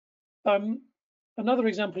 Another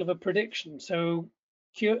example of a prediction, so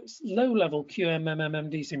low-level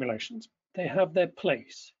QMMM-MD simulations, they have their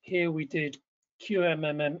place. Here we did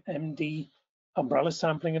QMMM-MD umbrella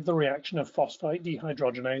sampling of the reaction of phosphate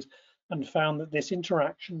dehydrogenase and found that this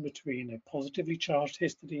interaction between a positively charged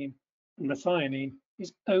histidine and methionine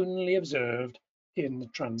is only observed in the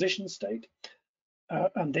transition state,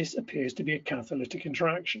 and this appears to be a catalytic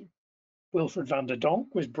interaction. Wilfred van der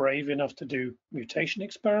Donk was brave enough to do mutation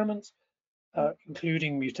experiments,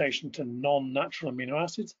 including mutation to non-natural amino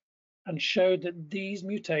acids, and showed that these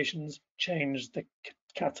mutations changed the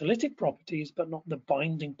catalytic properties, but not the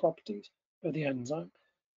binding properties of the enzyme.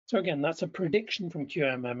 So again, that's a prediction from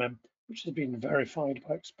QMMM, which has been verified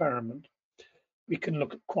by experiment. We can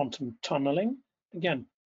look at quantum tunneling. Again,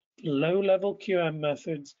 low-level QM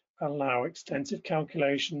methods allow extensive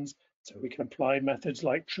calculations, so we can apply methods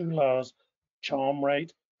like TrueLAR's charm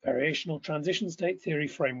rate, variational transition state theory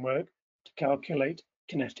framework to calculate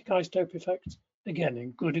kinetic isotope effects, again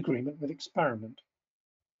in good agreement with experiment.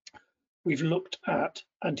 We've looked at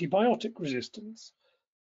antibiotic resistance,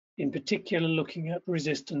 in particular looking at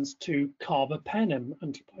resistance to carbapenem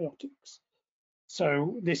antibiotics.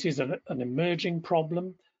 So this is an emerging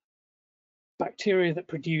problem. Bacteria that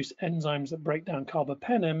produce enzymes that break down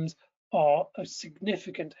carbapenems are a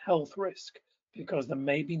significant health risk because there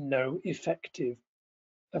may be no effective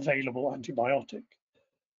available antibiotic.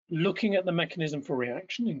 Looking at the mechanism for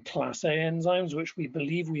reaction in class A enzymes, which we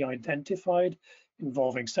believe we identified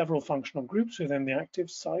involving several functional groups within the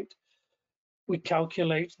active site, we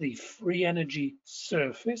calculate the free energy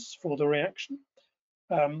surface for the reaction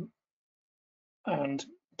and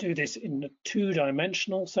do this in a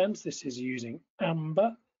two-dimensional sense. This is using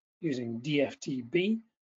amber using DFTB,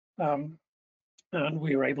 and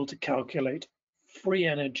we were able to calculate free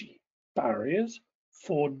energy barriers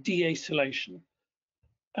for deacylation.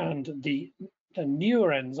 And the newer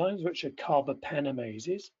enzymes, which are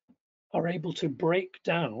carbapennamases, are able to break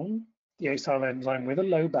down the acyl enzyme with a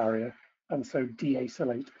low barrier and so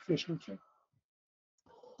deacylate efficiently.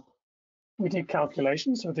 We did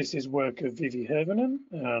calculations, so this is work of Vivi Hervenen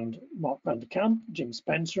and Mark van der Kamp, Jim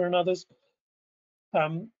Spencer and others.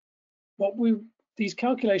 These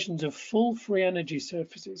calculations of full free energy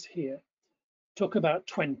surfaces here took about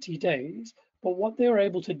 20 days, but what they were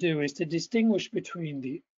able to do is to distinguish between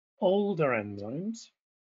the older enzymes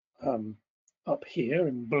up here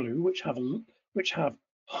in blue, which have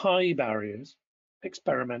high barriers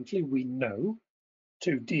experimentally, we know,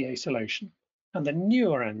 to deacylation, and the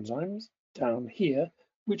newer enzymes down here,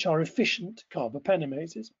 which are efficient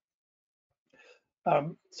carbapennamases.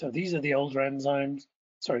 So these are the older enzymes.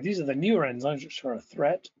 Sorry, these are the newer enzymes which are a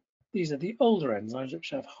threat. These are the older enzymes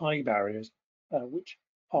which have high barriers, which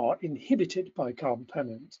are inhibited by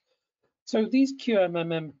carbapennamases. So these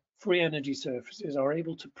QMMM free energy surfaces are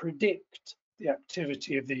able to predict the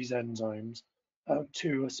activity of these enzymes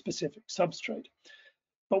to a specific substrate.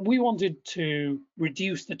 But we wanted to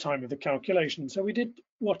reduce the time of the calculation. So we did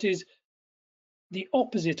what is the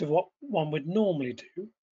opposite of what one would normally do.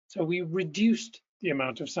 So we reduced the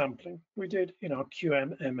amount of sampling we did in our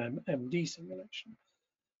QMMMD simulation.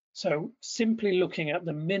 So simply looking at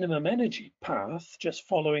the minimum energy path, just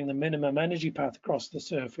following the minimum energy path across the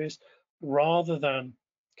surface, rather than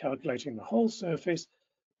calculating the whole surface,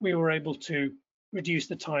 we were able to reduce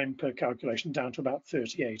the time per calculation down to about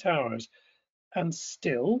 38 hours. And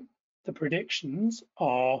still, the predictions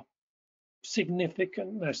are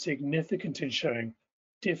significant. They're significant in showing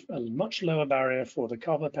a much lower barrier for the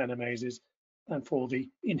carbapennamases than for the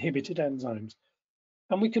inhibited enzymes.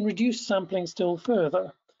 And we can reduce sampling still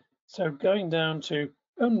further. So going down to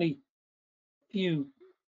only a few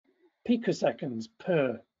picoseconds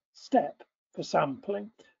per step for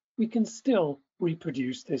sampling, we can still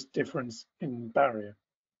reproduce this difference in barrier.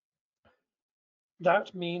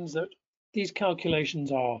 That means that these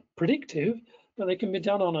calculations are predictive, but they can be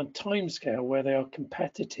done on a timescale where they are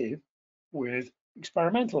competitive with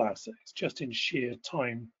experimental assays, just in sheer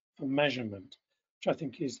time for measurement, which I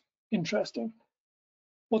think is interesting.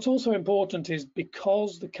 What's also important is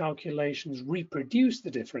because the calculations reproduce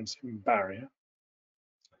the difference in barrier,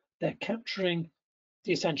 they're capturing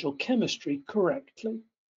the essential chemistry correctly.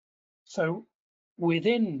 So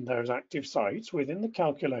within those active sites, within the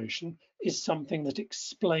calculation, is something that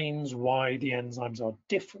explains why the enzymes are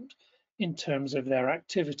different in terms of their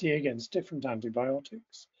activity against different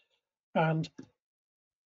antibiotics. And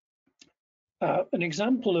an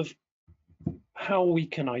example of how we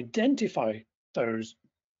can identify those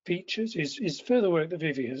features is further work that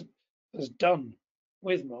Vivi has done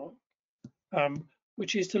with Mark,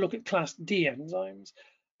 which is to look at class D enzymes.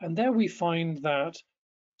 And there we find that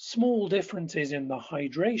small differences in the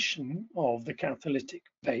hydration of the catalytic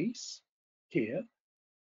base here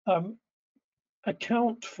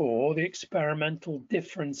account for the experimental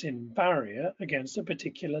difference in barrier against a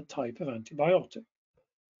particular type of antibiotic.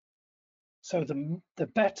 So the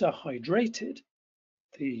better hydrated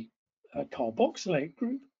the carboxylate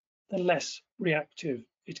group, the less reactive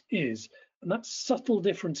it is. And that subtle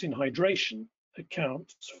difference in hydration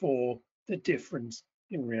accounts for the difference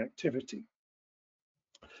in reactivity.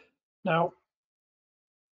 Now,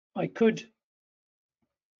 I could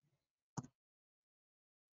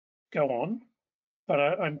go on, but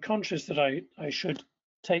I'm conscious that I should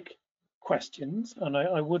take questions, and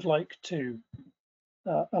I would like to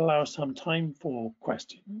allow some time for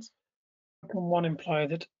questions. Can one imply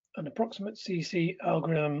that an approximate CC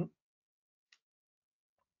algorithm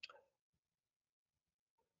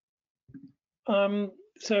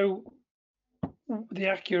so the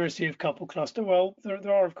accuracy of couple cluster, well,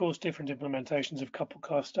 there are of course different implementations of couple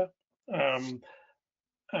cluster,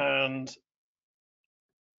 and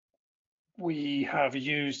we have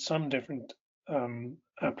used some different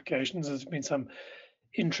applications. There's been some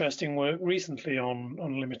interesting work recently on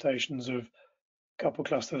limitations of couple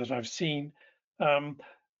cluster that I've seen.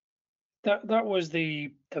 That was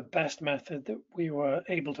the best method that we were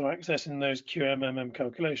able to access in those QMMM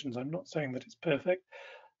calculations. I'm not saying that it's perfect,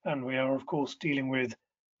 and we are of course dealing with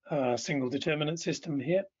a single determinant system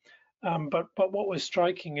here. But what was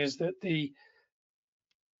striking is that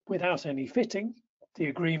without any fitting, the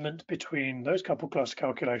agreement between those couple cluster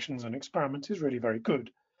calculations and experiments is really very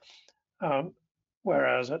good,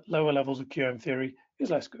 whereas at lower levels of QM theory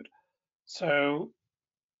is less good. So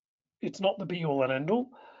it's not the be all and end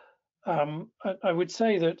all. I would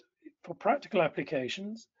say that for practical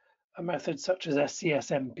applications, a method such as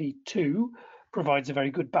SCS-MP2 provides a very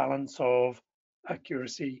good balance of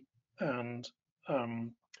accuracy and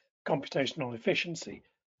computational efficiency.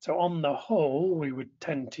 So on the whole, we would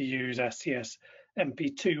tend to use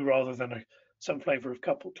SCS-MP2 rather than some flavor of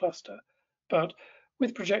coupled cluster. But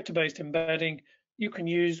with projector-based embedding, you can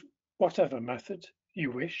use whatever method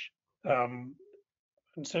you wish. And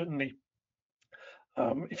certainly,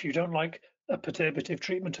 if you don't like a perturbative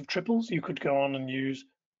treatment of triples, you could go on and use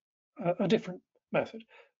a different method,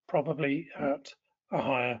 probably at a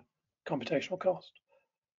higher computational cost.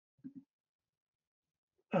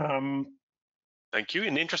 Thank you.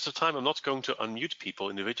 In the interest of time, I'm not going to unmute people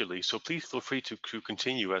individually, so please feel free to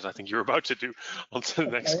continue, as I think you're about to do, on to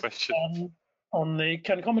the next question.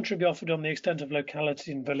 Can commentary be offered on the extent of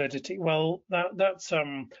locality and validity? Well, that's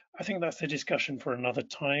I think that's the discussion for another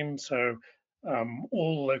time. So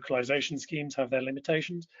all localization schemes have their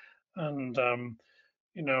limitations, and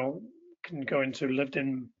you know, can go into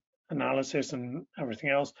lived-in analysis and everything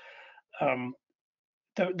else.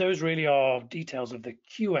 Those really are details of the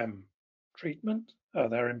QM treatment.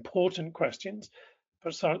 They're important questions,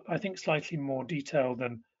 but so I think slightly more detailed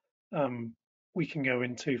than we can go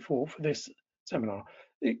into for this seminar.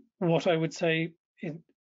 What I would say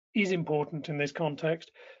is important in this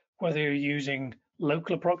context, whether you're using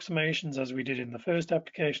local approximations as we did in the first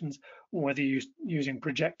applications, or whether you're using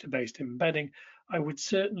projector-based embedding, I would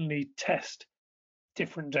certainly test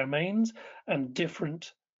different domains and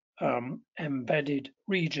different embedded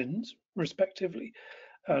regions, respectively,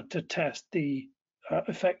 to test the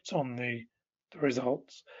effects on the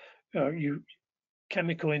results.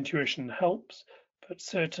 Chemical intuition helps, but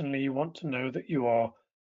certainly you want to know that you are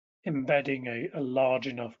embedding a large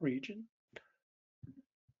enough region.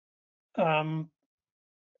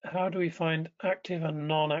 How do we find active and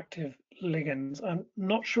non-active ligands? I'm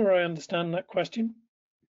not sure I understand that question.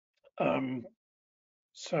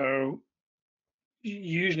 So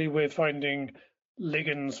usually we're finding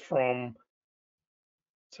ligands from,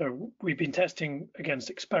 so we've been testing against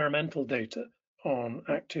experimental data on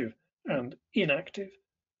active and inactive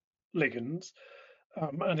ligands.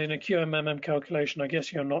 And in a QMMM calculation, I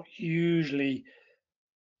guess you're not usually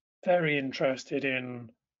very interested in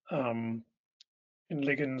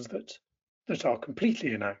ligands that are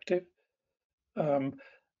completely inactive.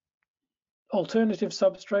 Alternative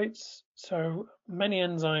substrates. So many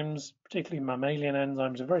enzymes, particularly mammalian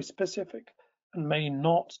enzymes, are very specific and may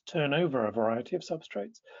not turn over a variety of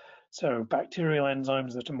substrates. So bacterial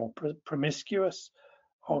enzymes that are more promiscuous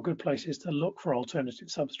are good places to look for alternative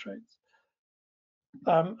substrates.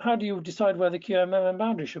 How do you decide where the QMMM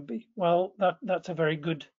boundary should be? Well, that's a very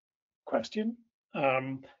good question.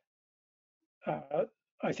 I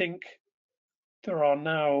think there are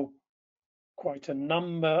now quite a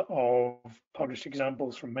number of published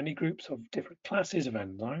examples from many groups of different classes of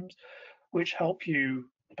enzymes, which help you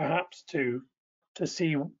perhaps to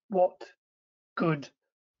see what good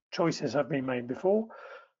choices have been made before.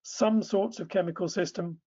 Some sorts of chemical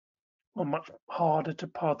system are much harder to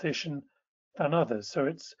partition than others. So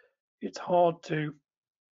it's hard to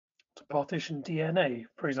partition DNA,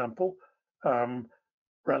 for example,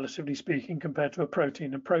 relatively speaking, compared to a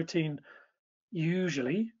protein. A protein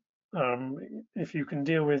usually, if you can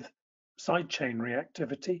deal with side chain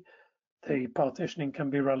reactivity, the partitioning can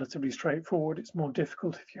be relatively straightforward. It's more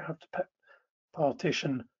difficult if you have to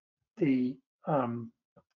partition the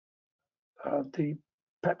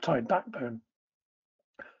peptide backbone.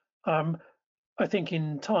 I think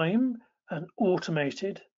in time, an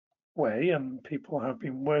automated way, and people have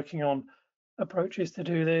been working on approaches to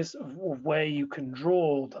do this, of where you can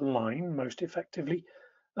draw the line most effectively,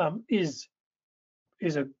 is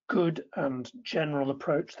a good and general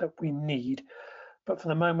approach that we need. But for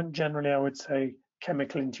the moment, generally, I would say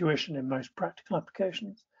chemical intuition in most practical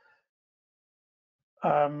applications.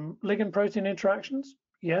 Ligand-protein interactions,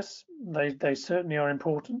 yes, they certainly are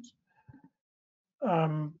important.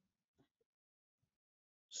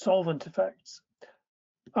 Solvent effects.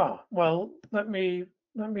 Well, let me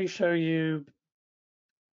show you.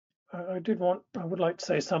 I would like to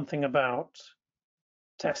say something about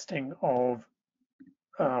testing of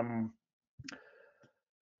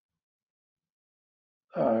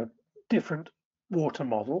different water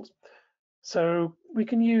models. So we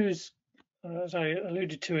can use, as I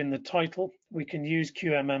alluded to in the title, we can use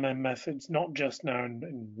QMMM methods not just now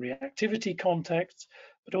in reactivity contexts,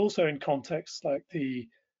 but also in contexts like the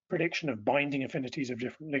prediction of binding affinities of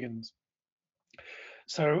different ligands.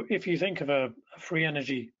 So if you think of a free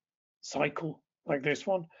energy cycle like this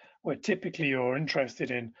one, where typically you're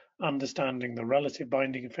interested in understanding the relative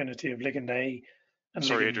binding affinity of ligand A and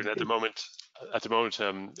Sorry, ligand Adrian. B. At the moment,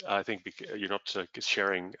 I think you're not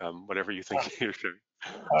sharing whatever you think you're sharing.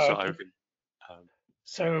 So I Okay. can.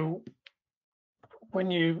 So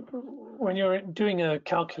when you're doing a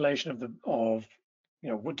calculation of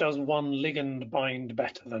what does one ligand bind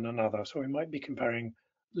better than another? So we might be comparing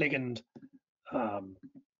ligand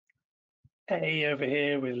A over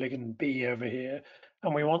here with ligand B over here,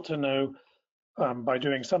 and we want to know by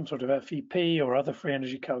doing some sort of FEP or other free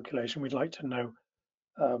energy calculation, we'd like to know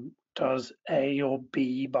does A or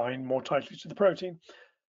B bind more tightly to the protein?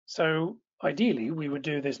 So ideally, we would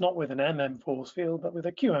do this not with an MM force field, but with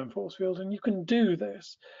a QM force field. And you can do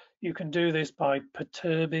this. You can do this by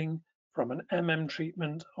perturbing from an MM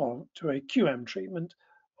treatment to a QM treatment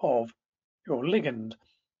of your ligand.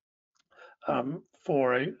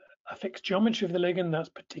 For a fixed geometry of the ligand, that's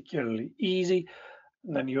particularly easy.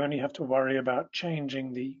 And then you only have to worry about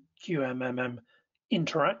changing the QM-MM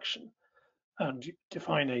interaction and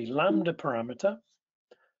define a lambda parameter,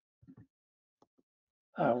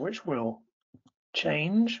 which will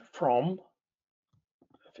change from,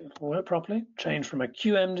 if it will work properly, change from a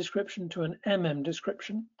QM description to an MM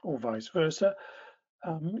description, or vice versa,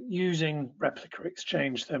 using replica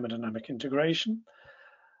exchange thermodynamic integration.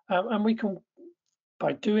 And we can,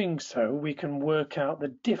 by doing so, we can work out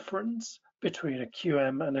the difference between a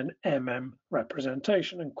QM and an MM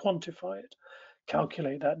representation and quantify it,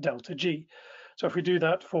 calculate that delta G. So if we do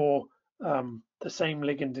that for the same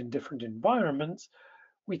ligand in different environments,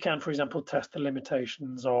 we can, for example, test the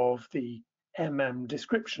limitations of the MM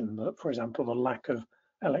description, for example, the lack of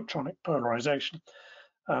electronic polarization.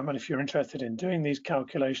 And if you're interested in doing these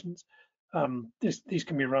calculations, these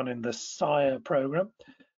can be run in the SIRE program.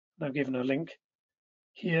 And I've given a link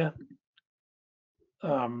here.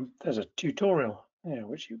 There's a tutorial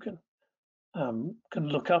which you can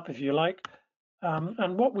look up if you like.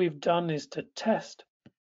 And what we've done is to test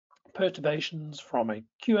perturbations from a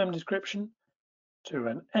QM description to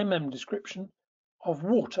an MM description of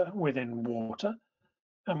water within water.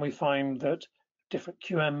 And we find that different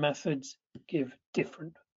QM methods give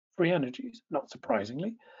different free energies, not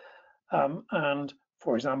surprisingly. And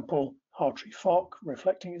for example, Hartree-Fock,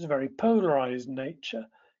 reflecting its very polarized nature,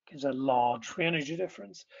 gives a large free energy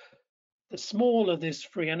difference. The smaller this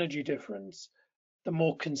free energy difference, the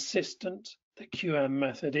more consistent the QM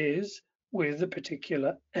method is with the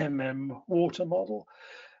particular MM water model.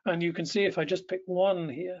 And you can see if I just pick one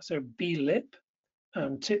here, so BLIP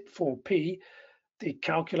and TIP4P, the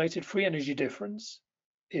calculated free energy difference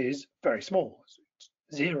is very small, it's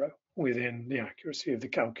 0 within the accuracy of the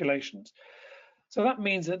calculations. So that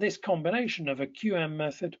means that this combination of a QM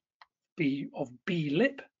method of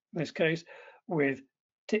BLIP, in this case, with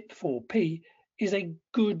TIP4P is a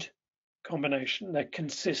good combination. They're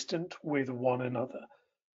consistent with one another.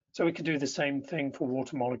 So we can do the same thing for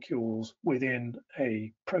water molecules within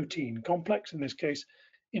a protein complex, in this case,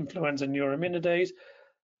 influenza neuraminidase.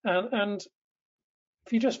 And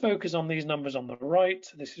if you just focus on these numbers on the right,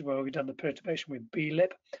 so this is where we've done the perturbation with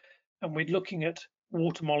BLIP, and we're looking at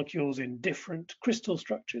water molecules in different crystal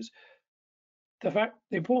structures. The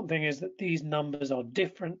important thing is that these numbers are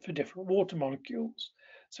different for different water molecules.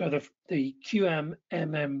 So the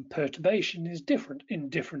QM-MM perturbation is different in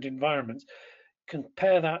different environments.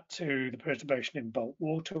 Compare that to the perturbation in bulk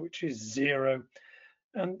water, which is 0,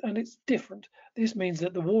 and it's different. This means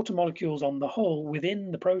that the water molecules on the whole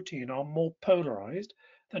within the protein are more polarized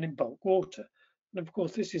than in bulk water. And of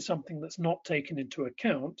course, this is something that's not taken into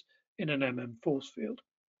account in an MM force field.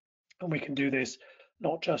 And we can do this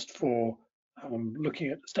not just for looking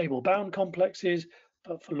at stable bound complexes,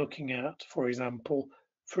 but for looking at, for example,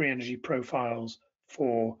 free energy profiles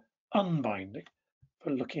for unbinding,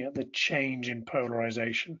 for looking at the change in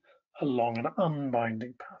polarization along an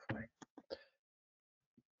unbinding pathway.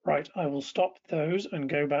 Right, I will stop those and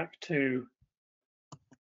go back to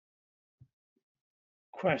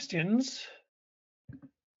questions.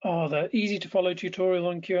 Are there easy to follow tutorial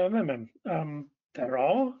on QMMM? There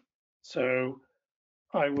are. So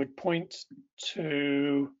I would point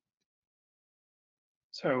to,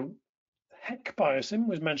 so HEC biosim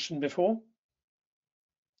was mentioned before.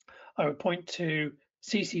 I would point to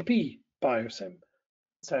CCP biosim.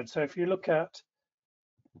 So if you look at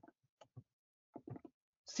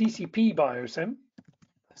CCP biosim,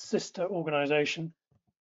 sister organization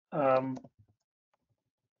of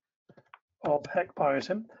HEC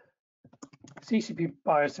biosim, CCP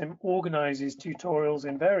biosim organizes tutorials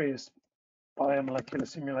in various biomolecular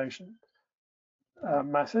simulation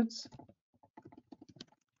methods,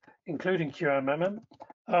 including QMMM.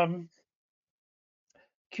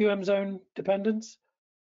 QM zone dependence.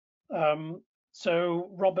 So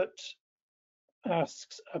Robert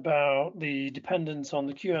asks about the dependence on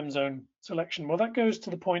the QM zone selection. Well, that goes to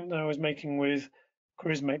the point that I was making with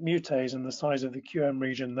charismatic mutase and the size of the QM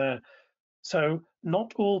region there. So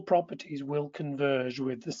not all properties will converge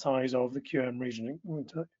with the size of the QM region.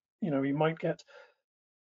 You know, you might get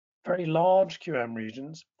very large QM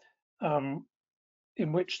regions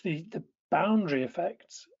in which the boundary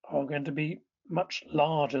effects are going to be much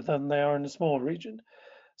larger than they are in a small region.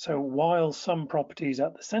 So while some properties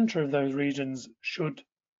at the center of those regions should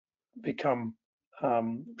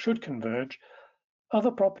converge,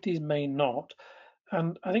 other properties may not.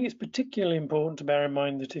 And I think it's particularly important to bear in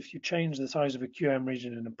mind that if you change the size of a QM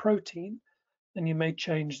region in a protein, then you may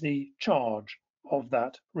change the charge of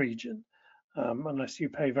that region, unless you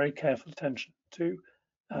pay very careful attention to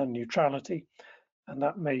neutrality, and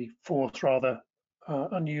that may force rather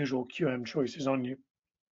unusual QM choices on you.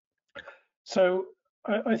 So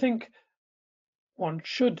I think one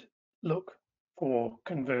should look for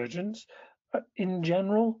convergence. In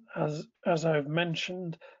general, as I've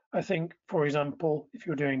mentioned, I think, for example, if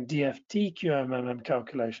you're doing DFT QMMM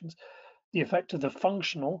calculations, the effect of the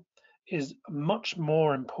functional is a much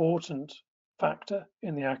more important factor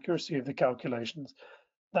in the accuracy of the calculations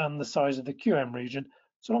than the size of the QM region,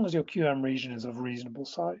 so long as your QM region is of reasonable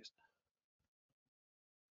size.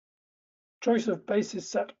 Choice of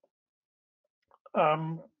basis set.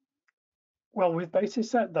 Well, with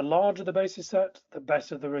basis set, the larger the basis set, the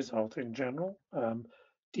better the result in general.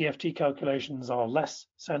 DFT calculations are less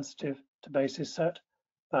sensitive to basis set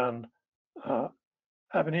than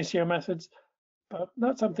ab initio methods, but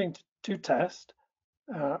that's something to test.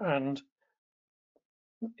 And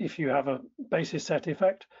if you have a basis set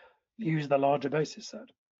effect, use the larger basis set.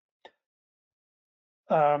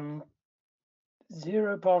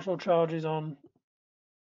 Zero partial charges on.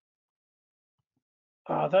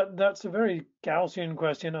 That's a very Gaussian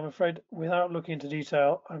question. I'm afraid, without looking into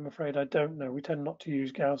detail, I'm afraid I don't know. We tend not to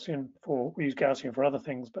use Gaussian we use Gaussian for other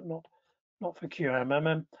things, but not for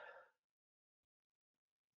QMMM.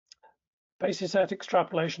 Basis set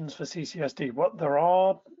extrapolations for CCSD. What there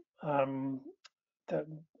are, the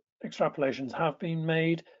extrapolations have been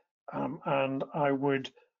made, and I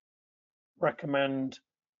would recommend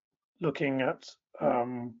looking at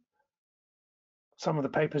some of the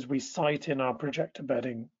papers we cite in our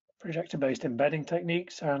projector-based embedding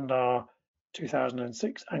techniques and our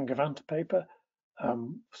 2006 Angevanta paper,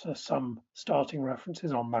 so some starting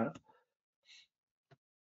references on that.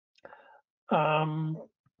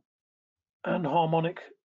 And harmonic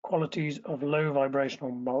qualities of low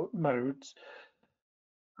vibrational modes.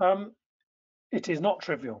 It is not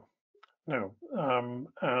trivial, no.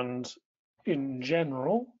 And in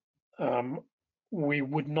general,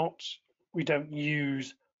 we don't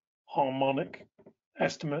use harmonic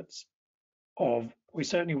estimates we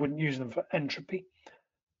certainly wouldn't use them for entropy.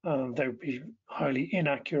 They would be highly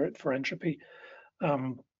inaccurate for entropy.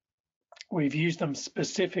 We've used them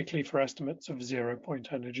specifically for estimates of 0-point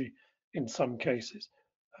energy in some cases.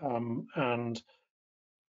 And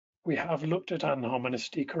we have looked at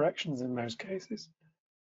anharmonicity corrections in those cases.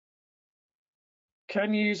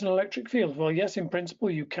 Can you use an electric field? Well, yes, in principle,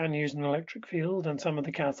 you can use an electric field, and some of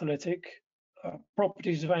the catalytic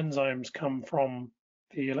properties of enzymes come from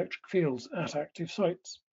the electric fields at active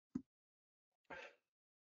sites.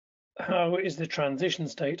 How is the transition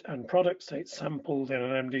state and product state sampled in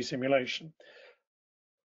an MD simulation?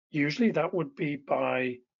 Usually that would be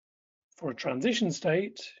for a transition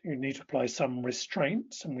state, you need to apply some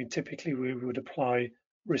restraints, and we would apply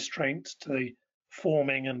restraints to the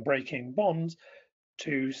forming and breaking bonds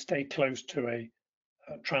to stay close to a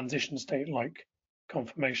transition state like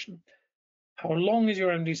conformation. How long is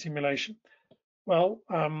your MD simulation? Well,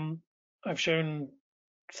 I've shown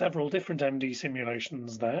several different MD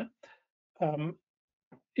simulations there.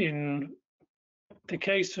 In the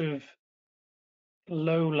case of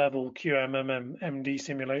low-level QMMM MD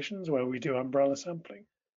simulations where we do umbrella sampling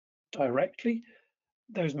directly,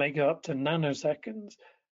 those may go up to nanoseconds,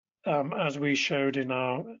 as we showed in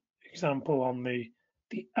our example on the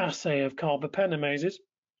assay of carbapenemases.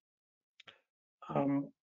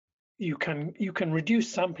 You can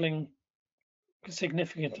reduce sampling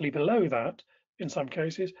significantly below that in some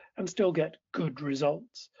cases and still get good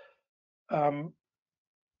results.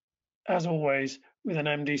 As always, with an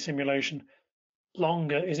MD simulation,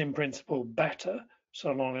 longer is in principle better,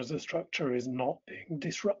 so long as the structure is not being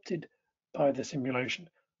disrupted by the simulation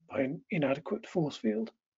by an inadequate force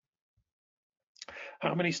field.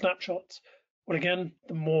 How many snapshots? Well, again,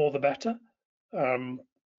 the more the better. I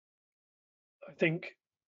think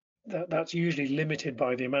that's usually limited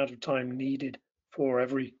by the amount of time needed for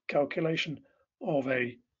every calculation of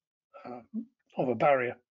a a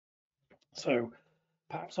barrier. So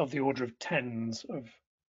perhaps of the order of tens of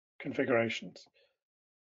configurations.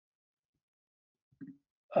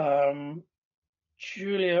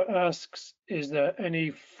 Julia asks, is there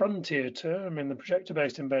any frontier term in the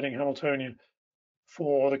projector-based embedding Hamiltonian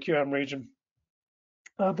for the QM region?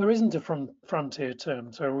 There isn't a frontier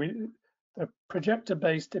term. So the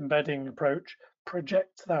projector-based embedding approach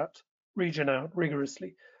projects that region out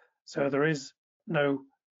rigorously. So there is no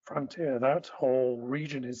frontier. That whole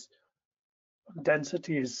region is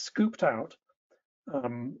density is scooped out.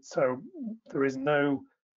 So there's no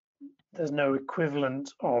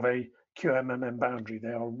equivalent of a QMMM boundary. They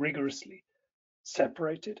are rigorously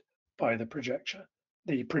separated by the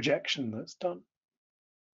projection that's done.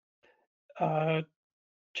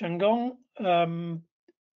 Changong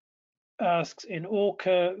asks, in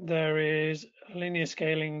ORCA, there is linear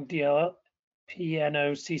scaling DL,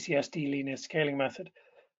 PNO, CCSD linear scaling method.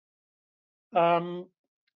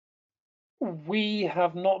 We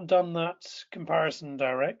have not done that comparison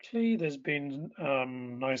directly. There's been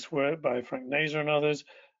nice work by Frank Naser and others.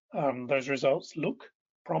 Those results look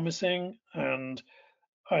promising, and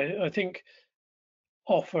I think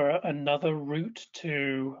offer another route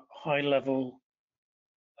to high-level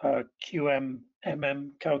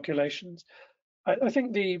QM/MM calculations. I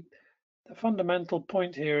think the fundamental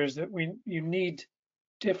point here is that you need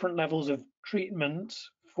different levels of treatment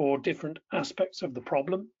for different aspects of the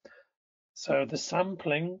problem. So the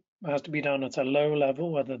sampling has to be done at a low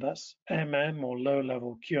level, whether that's MM or low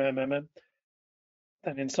level QMMM.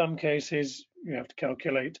 Then in some cases, you have to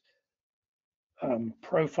calculate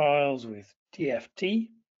profiles with DFT,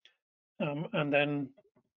 and then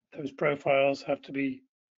those profiles have to be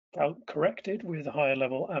corrected with a higher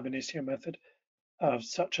level ab initio method,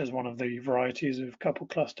 such as one of the varieties of couple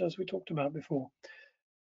clusters we talked about before.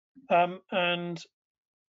 And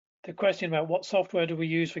the question about what software do we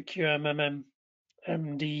use for QMMM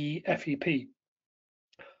MD FEP?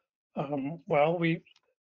 Well,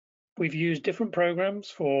 we've used different programs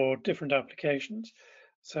for different applications.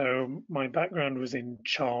 So my background was in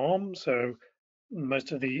CHARM, so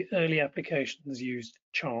most of the early applications used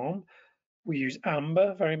CHARM. We use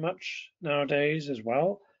AMBER very much nowadays as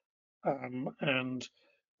well, and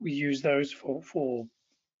we use those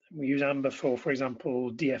we use AMBER for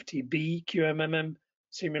example, DFTB QMMM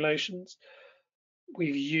simulations.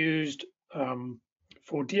 We've used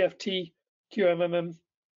for DFT QMMM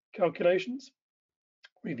calculations,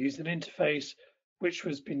 we've used an interface which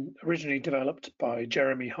was been originally developed by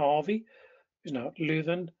Jeremy Harvey, who's now at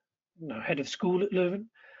Leuven, now head of school at Leuven,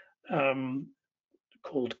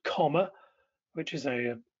 called Comma, which is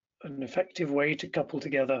an effective way to couple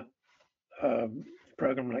together a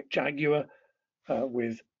program like Jaguar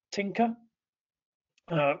with Tinker.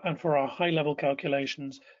 And for our high-level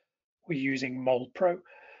calculations, we're using MolPro.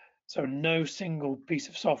 So no single piece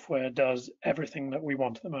of software does everything that we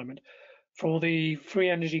want at the moment. For the free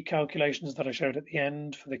energy calculations that I showed at the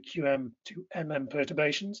end for the QM to MM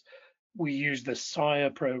perturbations, we use the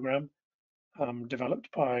SIRE program developed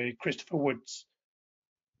by Christopher Woods.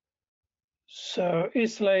 So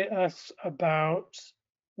Islay asks about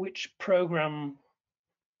which program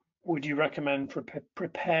would you recommend for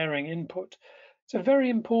preparing input? It's a very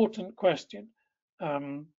important question.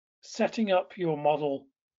 Setting up your model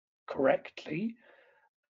correctly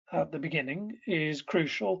at the beginning is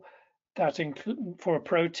crucial. That for a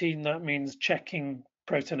protein, that means checking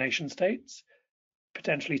protonation states,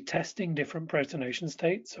 potentially testing different protonation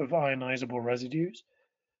states of ionizable residues.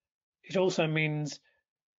 It also means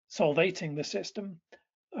solvating the system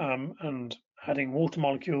and adding water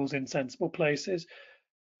molecules in sensible places.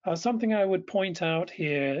 Something I would point out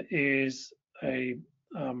here is a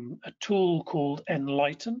tool called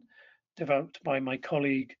Enlighten, developed by my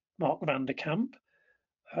colleague Mark van der Kamp,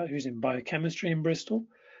 who's in biochemistry in Bristol.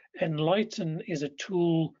 Enlighten is a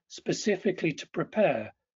tool specifically to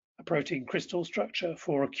prepare a protein crystal structure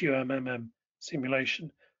for a QMMM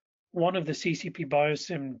simulation. One of the CCP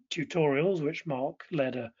Biosim tutorials, which Mark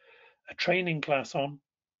led a training class on,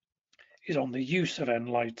 is on the use of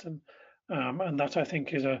Enlighten, and that I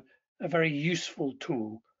think is a very useful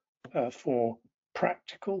tool for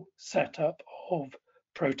practical setup of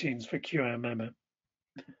proteins for QMMM.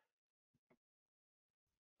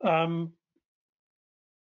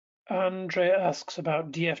 Andrea asks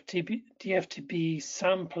about DFTB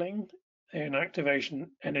sampling in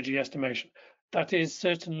activation energy estimation. That is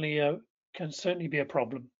can certainly be a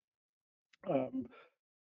problem.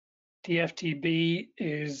 DFTB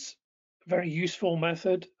is a very useful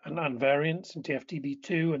method, and variants in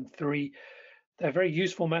DFTB2 and 3. They're very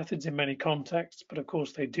useful methods in many contexts, but of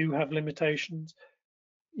course they do have limitations.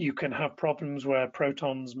 You can have problems where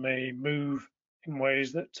protons may move in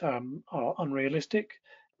ways that are unrealistic,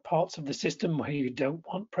 parts of the system where you don't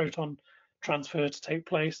want proton transfer to take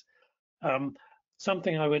place.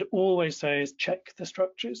 Something I would always say is check the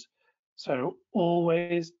structures. So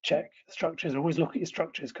always check the structures, always look at your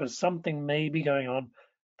structures, because something may be going on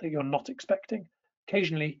that you're not expecting.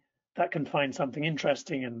 Occasionally that can find something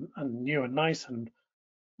interesting and new and nice, and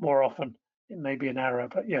more often it may be an error,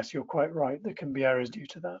 but yes, you're quite right, there can be errors due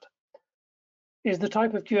to that. Is the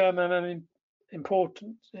type of QMMM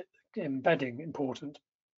important, embedding important?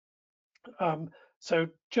 So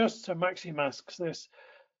just so Maxi masks this,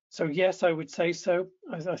 so yes, I would say so.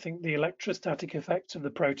 I think the electrostatic effects of the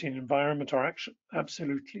protein environment are actually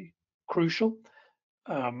absolutely crucial.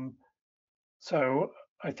 So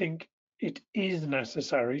I think it is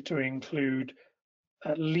necessary to include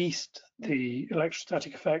at least the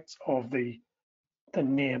electrostatic effects of the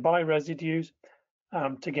nearby residues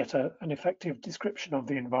to get an effective description of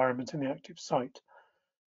the environment in the active site.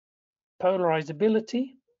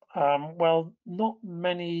 Polarizability, well,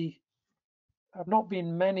 have not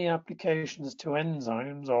been many applications to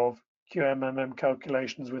enzymes of QMMM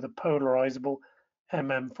calculations with a polarizable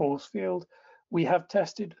MM force field. We have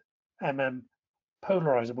tested MM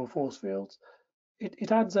polarizable force fields.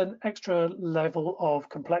 It adds an extra level of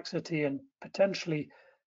complexity and potentially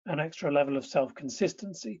an extra level of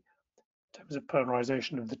self-consistency in terms of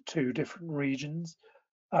polarization of the two different regions.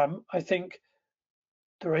 I think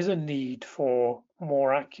there is a need for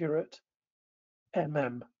more accurate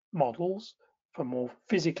MM models, for more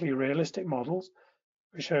physically realistic models.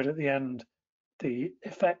 We showed at the end the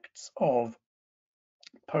effects of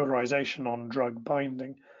polarization on drug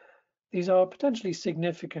binding. These are potentially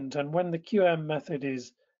significant, and when the QM method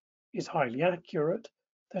is highly accurate,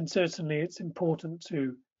 then certainly it's important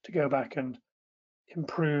to go back and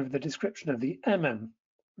improve the description of the MM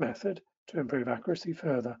method to improve accuracy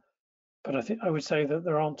further. But I think I would say that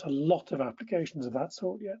there aren't a lot of applications of that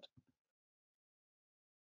sort yet.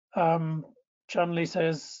 Chunli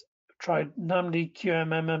says, tried NAMD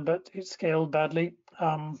QMMM, but it scaled badly.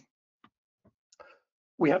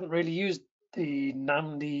 We haven't really used the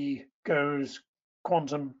NAMD goes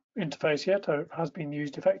quantum interface yet, or it has been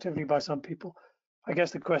used effectively by some people. I guess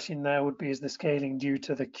the question there would be, is the scaling due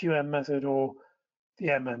to the QM method or the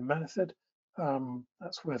MM method?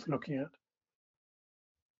 That's worth looking at.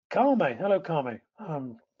 Carme, hello Carme.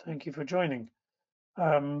 Thank you for joining.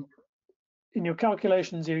 In your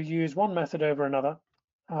calculations, you use one method over another.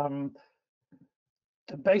 The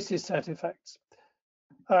basis set effects.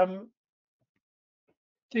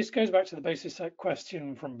 This goes back to the basis set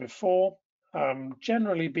question from before.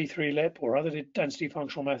 Generally, B3-LIP or other density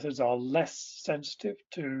functional methods are less sensitive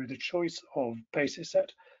to the choice of basis set.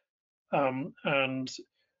 And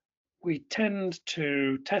we tend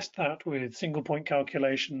to test that with single point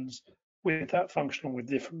calculations with that function with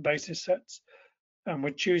different basis sets. And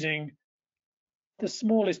we're choosing the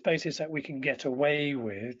smallest basis set we can get away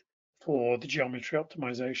with for the geometry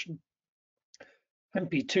optimization.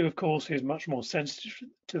 MP2, of course, is much more sensitive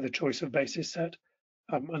to the choice of basis set.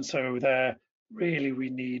 And so there, really, we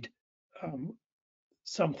need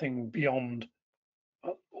something beyond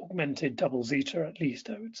augmented double zeta, at least,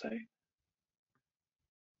 I would say.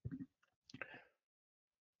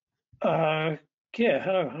 Kia,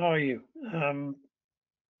 hello, how are you?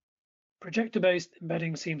 Projector-based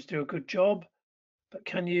embedding seems to do a good job, but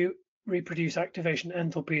can you reproduce activation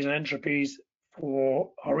enthalpies and entropies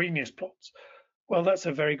for Arrhenius plots? Well, that's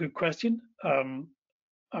a very good question.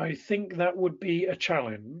 I think that would be a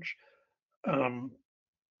challenge. I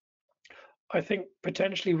think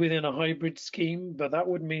potentially within a hybrid scheme, but that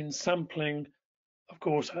would mean sampling, of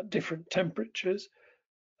course, at different temperatures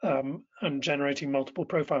and generating multiple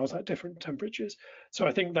profiles at different temperatures. So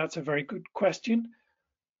I think that's a very good question.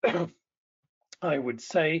 I would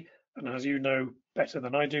say, and as you know better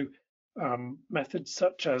than I do, methods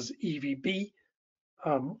such as EVB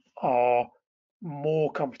are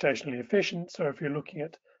more computationally efficient. So if you're looking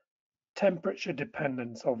at temperature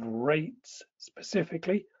dependence of rates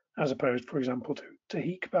specifically, as opposed, for example, to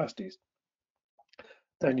heat capacities,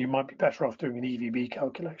 then you might be better off doing an EVB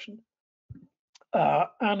calculation.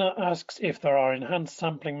 Anna asks if there are enhanced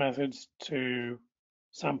sampling methods to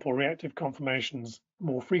sample reactive conformations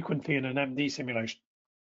more frequently in an MD simulation.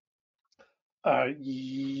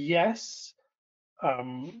 Yes,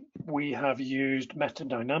 we have used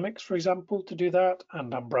metadynamics, for example, to do that,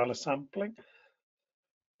 and umbrella sampling.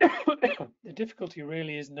 The difficulty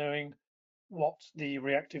really is knowing what the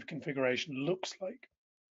reactive configuration looks like.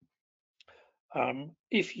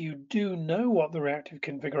 If you do know what the reactive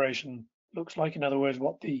configuration looks like, in other words,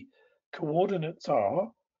 what the coordinates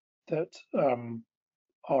are, that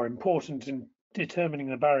are important in determining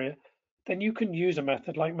the barrier, then you can use a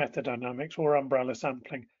method like metadynamics or umbrella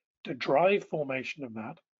sampling to drive formation of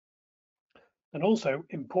that. And also,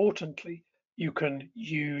 importantly, you can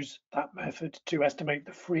use that method to estimate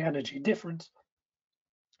the free energy difference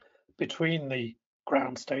between the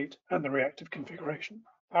ground state and the reactive configuration.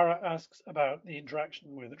 Para asks about the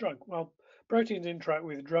interaction with a drug. Well, proteins interact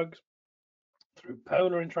with drugs through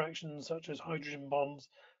polar interactions such as hydrogen bonds,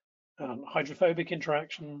 hydrophobic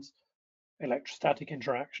interactions, electrostatic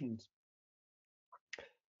interactions.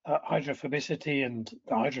 Hydrophobicity and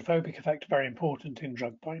the hydrophobic effect are very important in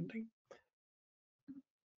drug binding.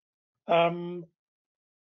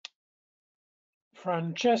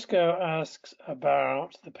 Francesco asks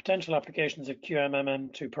about the potential applications of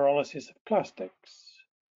QMMM to pyrolysis of plastics.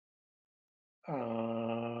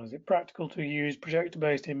 Is it practical to use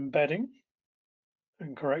projector-based embedding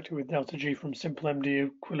and correct it with delta G from simple MD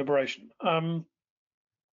equilibration? I'm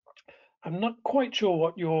not quite sure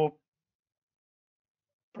what you're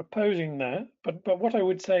proposing there, but what I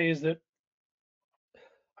would say is that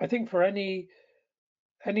I think for any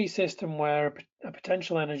system where a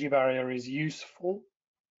potential energy barrier is useful,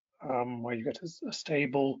 where you get a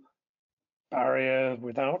stable barrier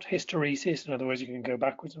without hysteresis, in other words, you can go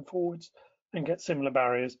backwards and forwards and get similar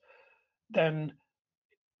barriers, then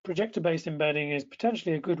projector-based embedding is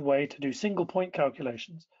potentially a good way to do single point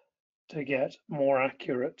calculations to get more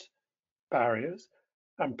accurate barriers.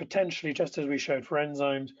 And potentially, just as we showed for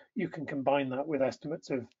enzymes, you can combine that with estimates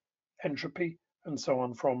of entropy and so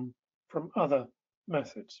on from other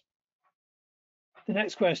methods. The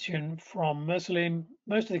next question from Merceline.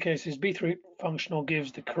 Most of the cases, B3 functional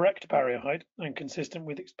gives the correct barrier height and consistent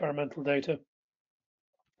with experimental data.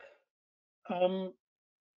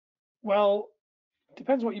 Well,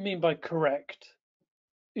 depends what you mean by correct.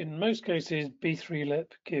 In most cases, B3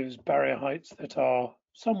 lip gives barrier heights that are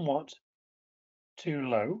somewhat too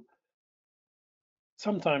low,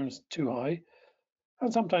 sometimes too high,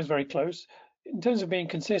 and sometimes very close. In terms of being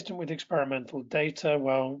consistent with experimental data,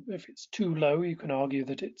 well, if it's too low, you can argue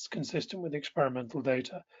that it's consistent with experimental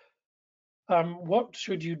data. What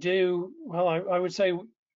should you do? Well, I would say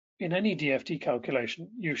in any DFT calculation,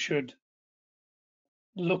 you should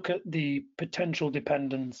look at the potential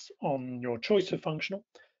dependence on your choice of functional,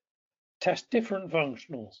 test different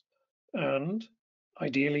functionals, and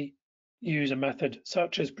ideally use a method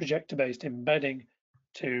such as projector-based embedding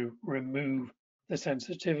to remove the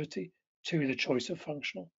sensitivity to the choice of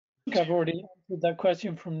functional. I think I've already answered that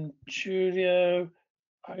question from Julio.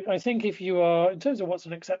 I think if you are, in terms of what's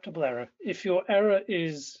an acceptable error, if your error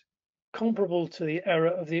is comparable to the error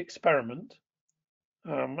of the experiment,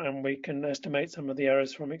 and we can estimate some of the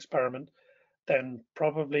errors from experiment, then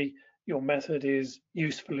probably your method is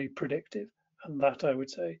usefully predictive. And that, I would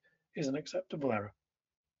say, is an acceptable error.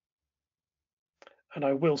 And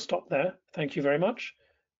I will stop there. Thank you very much.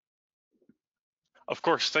 Of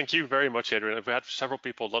course, thank you very much, Adrian. We've had several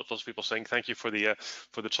people, lots of people saying thank you for the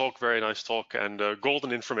talk, very nice talk, and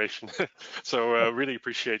golden information. So really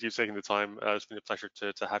appreciate you taking the time. It's been a pleasure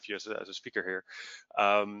to have you as a speaker here.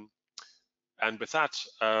 And with that,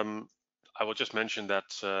 I will just mention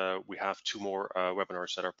that we have 2 more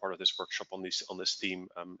webinars that are part of this workshop on this theme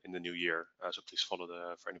in the new year. So please follow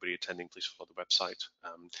for anybody attending, please follow the website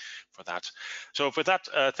for that. So with that,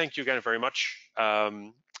 thank you again very much.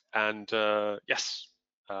 And yes,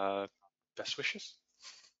 best wishes.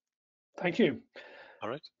 Thank you. All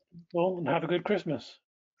right. Well, and have a good Christmas.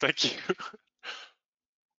 Thank you.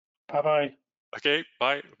 Bye-bye. Okay,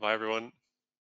 bye. Bye, everyone.